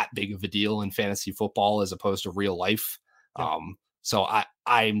not that big of a deal in fantasy football as opposed to real life. Yeah. So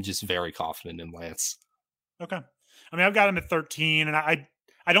I'm just very confident in Lance. Okay. I mean, I've got him at 13, and I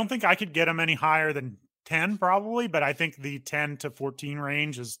don't think I could get him any higher than 10 probably, but I think the 10 to 14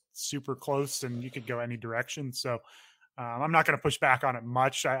 range is super close and you could go any direction. So I'm not going to push back on it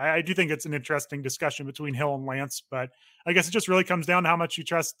much. I do think it's an interesting discussion between Hill and Lance, but I guess it just really comes down to how much you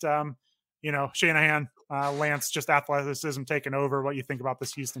trust, Shanahan, Lance, just athleticism taking over, what you think about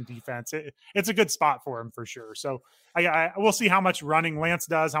this Houston defense. It's a good spot for him for sure. So I will see how much running Lance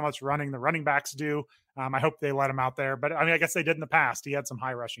does, how much running the running backs do. I hope they let him out there, but I mean, I guess they did in the past. He had some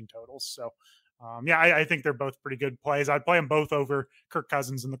high rushing totals. So I think they're both pretty good plays. I'd play them both over Kirk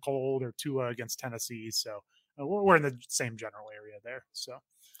Cousins in the cold or Tua against Tennessee. So we're in the same general area there. So,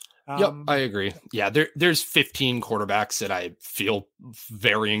 yep, I agree. Yeah, there's 15 quarterbacks that I feel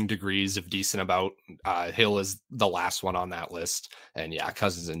varying degrees of decent about. Hill is the last one on that list, and yeah,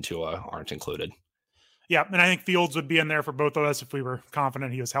 Cousins and Tua aren't included. Yeah, and I think Fields would be in there for both of us if we were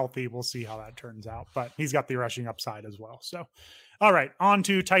confident he was healthy. We'll see how that turns out, but he's got the rushing upside as well. So, all right, on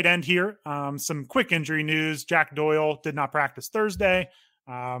to tight end here. Some quick injury news. Jack Doyle did not practice Thursday.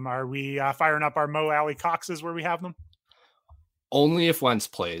 Are we firing up our Mo Alley Coxes where we have them? Only if Wentz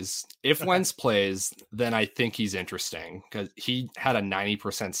plays. If Wentz plays, then I think he's interesting because he had a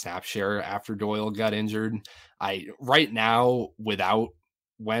 90% snap share after Doyle got injured. Right now, without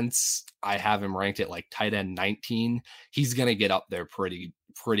Wentz, I have him ranked at like tight end 19. He's going to get up there pretty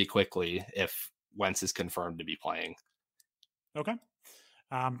quickly if Wentz is confirmed to be playing. Okay.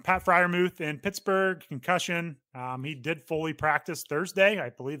 Pat Freiermuth in Pittsburgh, concussion. He did fully practice Thursday. I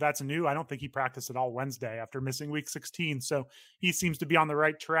believe that's new. I don't think he practiced at all Wednesday after missing week 16. So he seems to be on the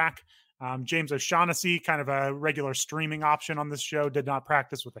right track. James O'Shaughnessy, kind of a regular streaming option on this show, did not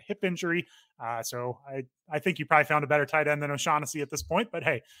practice with a hip injury. So I think you probably found a better tight end than O'Shaughnessy at this point, but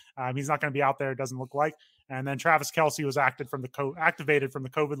hey, he's not going to be out there. It doesn't look like. And then Travis Kelce was activated from the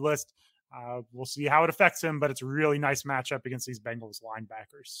COVID list. We'll see how it affects him, but it's a really nice matchup against these Bengals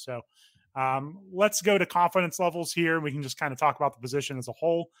linebackers. So Let's go to confidence levels here. We can just kind of talk about the position as a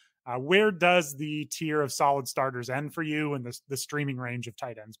whole. Where does the tier of solid starters end for you and the streaming range of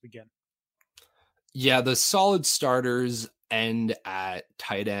tight ends begin? Yeah, the solid starters end at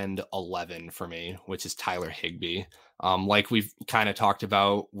tight end 11 for me, which is Tyler Higbee. Like we've kind of talked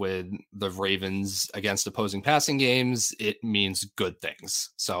about with the Ravens against opposing passing games, it means good things.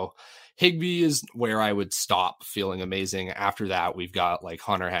 So Higbee is where I would stop feeling amazing. After that, we've got like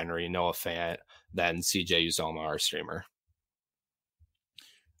Hunter Henry, Noah Fant, then CJ Uzoma, our streamer.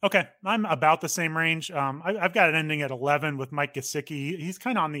 Okay, I'm about the same range. I've got it ending at 11 with Mike Gesicki. He's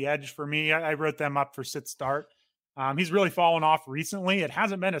kind of on the edge for me. I wrote them up for sit start. He's really fallen off recently. It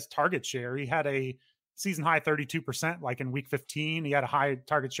hasn't been his target share. He had a season high 32%, like in week 15. He had a high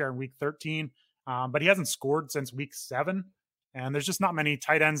target share in week 13, but he hasn't scored since week 7. And there's just not many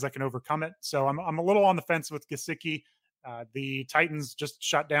tight ends that can overcome it. So I'm a little on the fence with Gesicki. The Titans just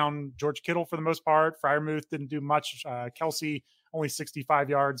shut down George Kittle for the most part. Freiermuth didn't do much. Kelsey only 65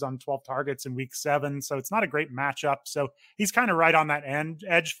 yards on 12 targets in week 7. So it's not a great matchup. So he's kind of right on that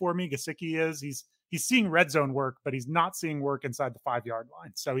edge for me. Gesicki is. He's seeing red zone work, but he's not seeing work inside the 5-yard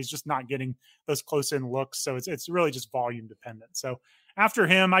line. So he's just not getting those close in looks. So it's really just volume dependent. So after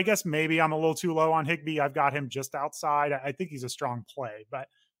him, I guess maybe I'm a little too low on Higbee. I've got him just outside. I think he's a strong play, but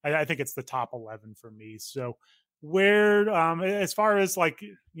I think it's the top 11 for me. So where, as far as like,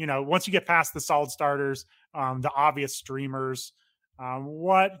 once you get past the solid starters, the obvious streamers,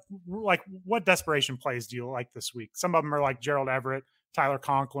 what desperation plays do you like this week? Some of them are like Gerald Everett, Tyler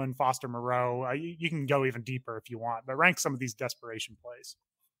Conklin, Foster Moreau. You can go even deeper if you want, but rank some of these desperation plays.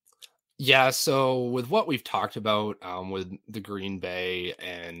 Yeah, so with what we've talked about with the Green Bay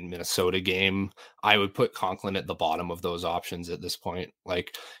and Minnesota game, I would put Conklin at the bottom of those options at this point.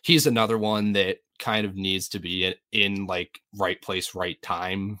 Like he's another one that kind of needs to be in like right place, right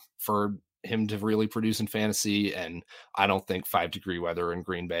time for him to really produce in fantasy. And I don't think 5-degree weather in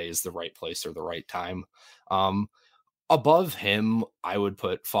Green Bay is the right place or the right time. Above him, I would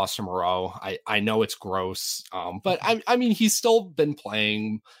put Foster Moreau. I know it's gross, but I mean, he's still been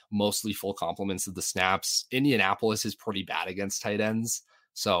playing mostly full complements of the snaps. Indianapolis is pretty bad against tight ends.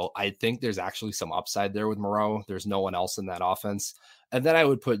 So I think there's actually some upside there with Moreau. There's no one else in that offense. And then I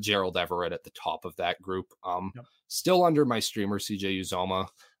would put Gerald Everett at the top of that group. Yep. Still under my streamer, CJ Uzoma.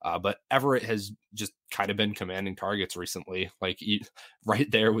 But Everett has just kind of been commanding targets recently, like right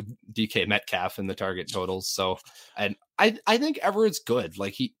there with DK Metcalf in the target totals. So, and I think Everett's good.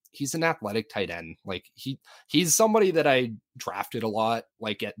 Like he's an athletic tight end. Like he's somebody that I drafted a lot,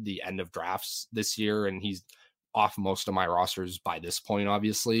 like at the end of drafts this year, and he's off most of my rosters by this point,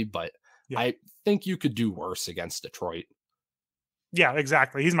 obviously. But yeah. I think you could do worse against Detroit. Yeah,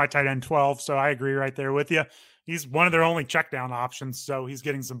 exactly. He's my tight end 12, so I agree right there with you. He's one of their only check down options, so he's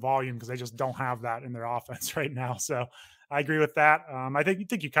getting some volume because they just don't have that in their offense right now. So I agree with that. I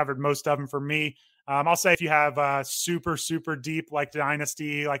think you covered most of them for me. I'll say if you have super, super deep like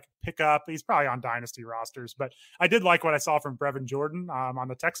Dynasty, like pickup, he's probably on Dynasty rosters. But I did like what I saw from Brevin Jordan on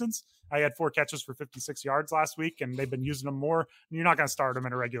the Texans. I had 4 catches for 56 yards last week, and they've been using him more. You're not going to start him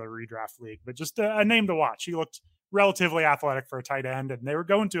in a regular redraft league, but just a name to watch. He looked relatively athletic for a tight end, and they were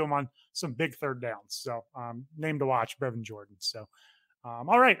going to him on some big third downs. So name to watch, Brevin Jordan. So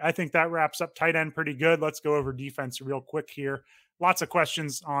all right, I think that wraps up tight end pretty good. Let's go over defense real quick here. Lots of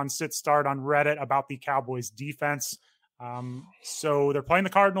questions on sit start on Reddit about the Cowboys defense. So they're playing the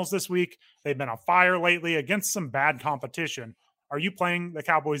Cardinals this week. They've been on fire lately against some bad competition. Are you playing the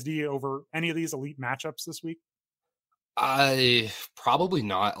Cowboys D over any of these elite matchups this week? I probably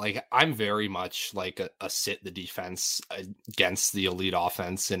not. Like I'm very much like a sit the defense against the elite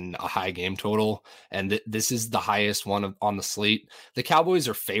offense in a high game total, and this is the highest one on the slate. The Cowboys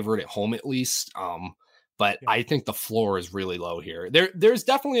are favored at home at least, but yeah. I think the floor is really low here. There's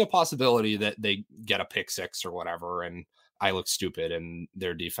definitely a possibility that they get a pick 6 or whatever, and I look stupid, and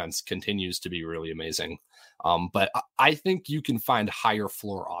their defense continues to be really amazing. But I think you can find higher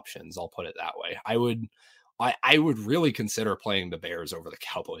floor options. I'll put it that way. I would really consider playing the Bears over the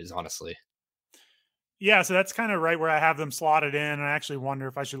Cowboys, honestly. Yeah, so that's kind of right where I have them slotted in. And I actually wonder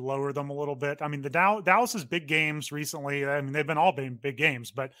if I should lower them a little bit. I mean, the Dallas's big games recently, I mean, they've been all big games,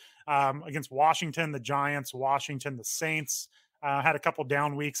 but against Washington, the Giants, Washington, the Saints, had a couple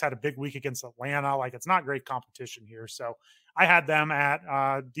down weeks, had a big week against Atlanta. Like, it's not great competition here. So I had them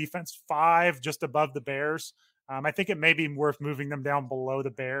at defense 5, just above the Bears. I think it may be worth moving them down below the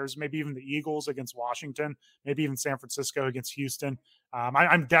Bears, maybe even the Eagles against Washington, maybe even San Francisco against Houston.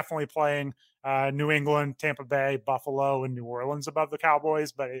 I'm definitely playing New England, Tampa Bay, Buffalo, and New Orleans above the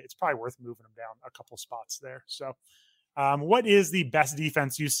Cowboys, but it's probably worth moving them down a couple spots there. So What is the best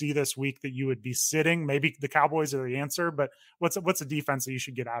defense you see this week that you would be sitting? Maybe the Cowboys are the answer, but what's a defense that you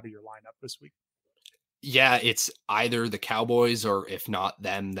should get out of your lineup this week? Yeah, it's either the Cowboys or if not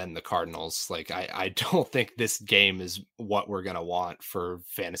them, then the Cardinals. Like I don't think this game is what we're gonna want for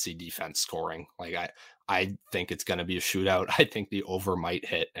fantasy defense scoring. Like I think it's gonna be a shootout. I think the over might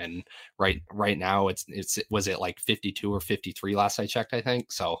hit. And right now it's was it like 52 or 53 last I checked, I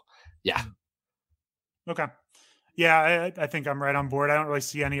think. So yeah. Okay. Yeah, I think I'm right on board. I don't really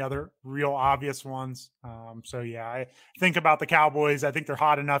see any other real obvious ones. So yeah, I think about the Cowboys. I think they're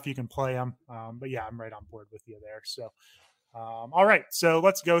hot enough you can play them. But yeah, I'm right on board with you there. So, all right. So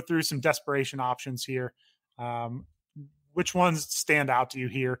let's go through some desperation options here. Which ones stand out to you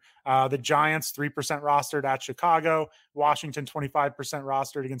here? The Giants, 3% rostered at Chicago. Washington, 25%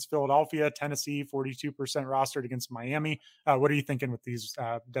 rostered against Philadelphia. Tennessee, 42% rostered against Miami. What are you thinking with these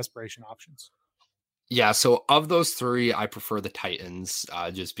desperation options? Yeah, so of those three, I prefer the Titans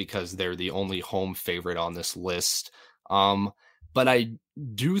just because they're the only home favorite on this list. But I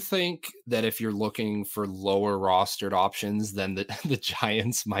do think that if you're looking for lower rostered options, then the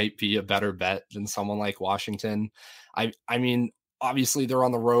Giants might be a better bet than someone like Washington. I mean, obviously they're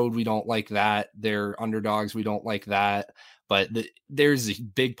on the road. We don't like that. They're underdogs. We don't like that. But there's a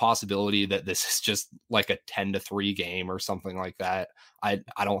big possibility that this is just like a 10-3 game or something like that. I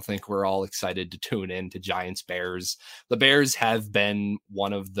don't think we're all excited to tune in to Giants Bears. The Bears have been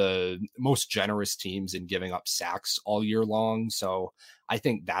one of the most generous teams in giving up sacks all year long. So I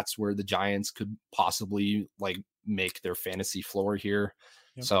think that's where the Giants could possibly like make their fantasy floor here.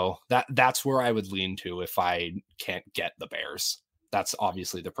 Yep. So that's where I would lean to if I can't get the Bears. That's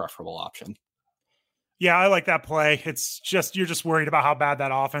obviously the preferable option. Yeah, I like that play. It's just, you're just worried about how bad that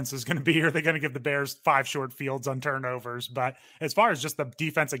offense is going to be. Are they going to give the Bears 5 short fields on turnovers? But as far as just the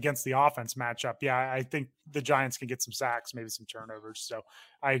defense against the offense matchup, yeah, I think the Giants can get some sacks, maybe some turnovers. So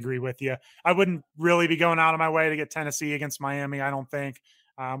I agree with you. I wouldn't really be going out of my way to get Tennessee against Miami, I don't think.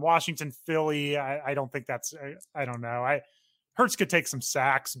 Washington, Philly, I don't think that's, I don't know. Hurts could take some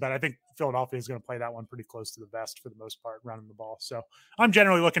sacks, but I think Philadelphia is going to play that one pretty close to the vest for the most part, running the ball. So I'm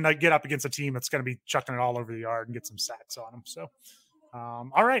generally looking to get up against a team that's going to be chucking it all over the yard and get some sacks on them. So,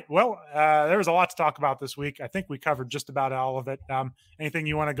 all right. Well, there was a lot to talk about this week. I think we covered just about all of it. Anything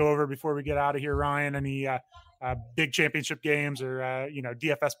you want to go over before we get out of here, Ryan? Any big championship games or,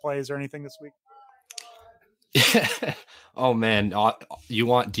 DFS plays or anything this week? Oh man, you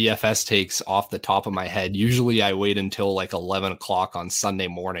want DFS takes off the top of my head. Usually I wait until like 11 o'clock on Sunday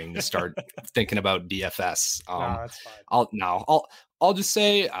morning to start thinking about DFS. No, that's fine. I'll just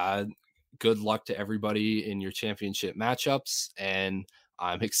say good luck to everybody in your championship matchups, and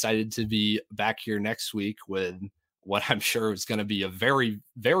I'm excited to be back here next week with what I'm sure is going to be a very,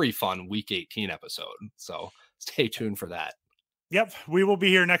 very fun Week 18 episode. So stay tuned for that. Yep, we will be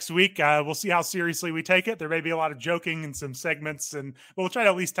here next week. We'll see how seriously we take it. There may be a lot of joking and some segments, and we'll try to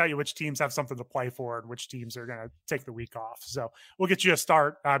at least tell you which teams have something to play for and which teams are going to take the week off. So we'll get you a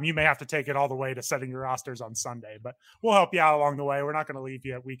start. You may have to take it all the way to setting your rosters on Sunday, but we'll help you out along the way. We're not going to leave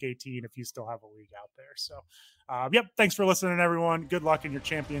you at Week 18 if you still have a league out there. So, yep, thanks for listening, everyone. Good luck in your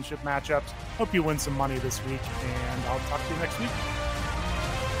championship matchups. Hope you win some money this week, and I'll talk to you next week.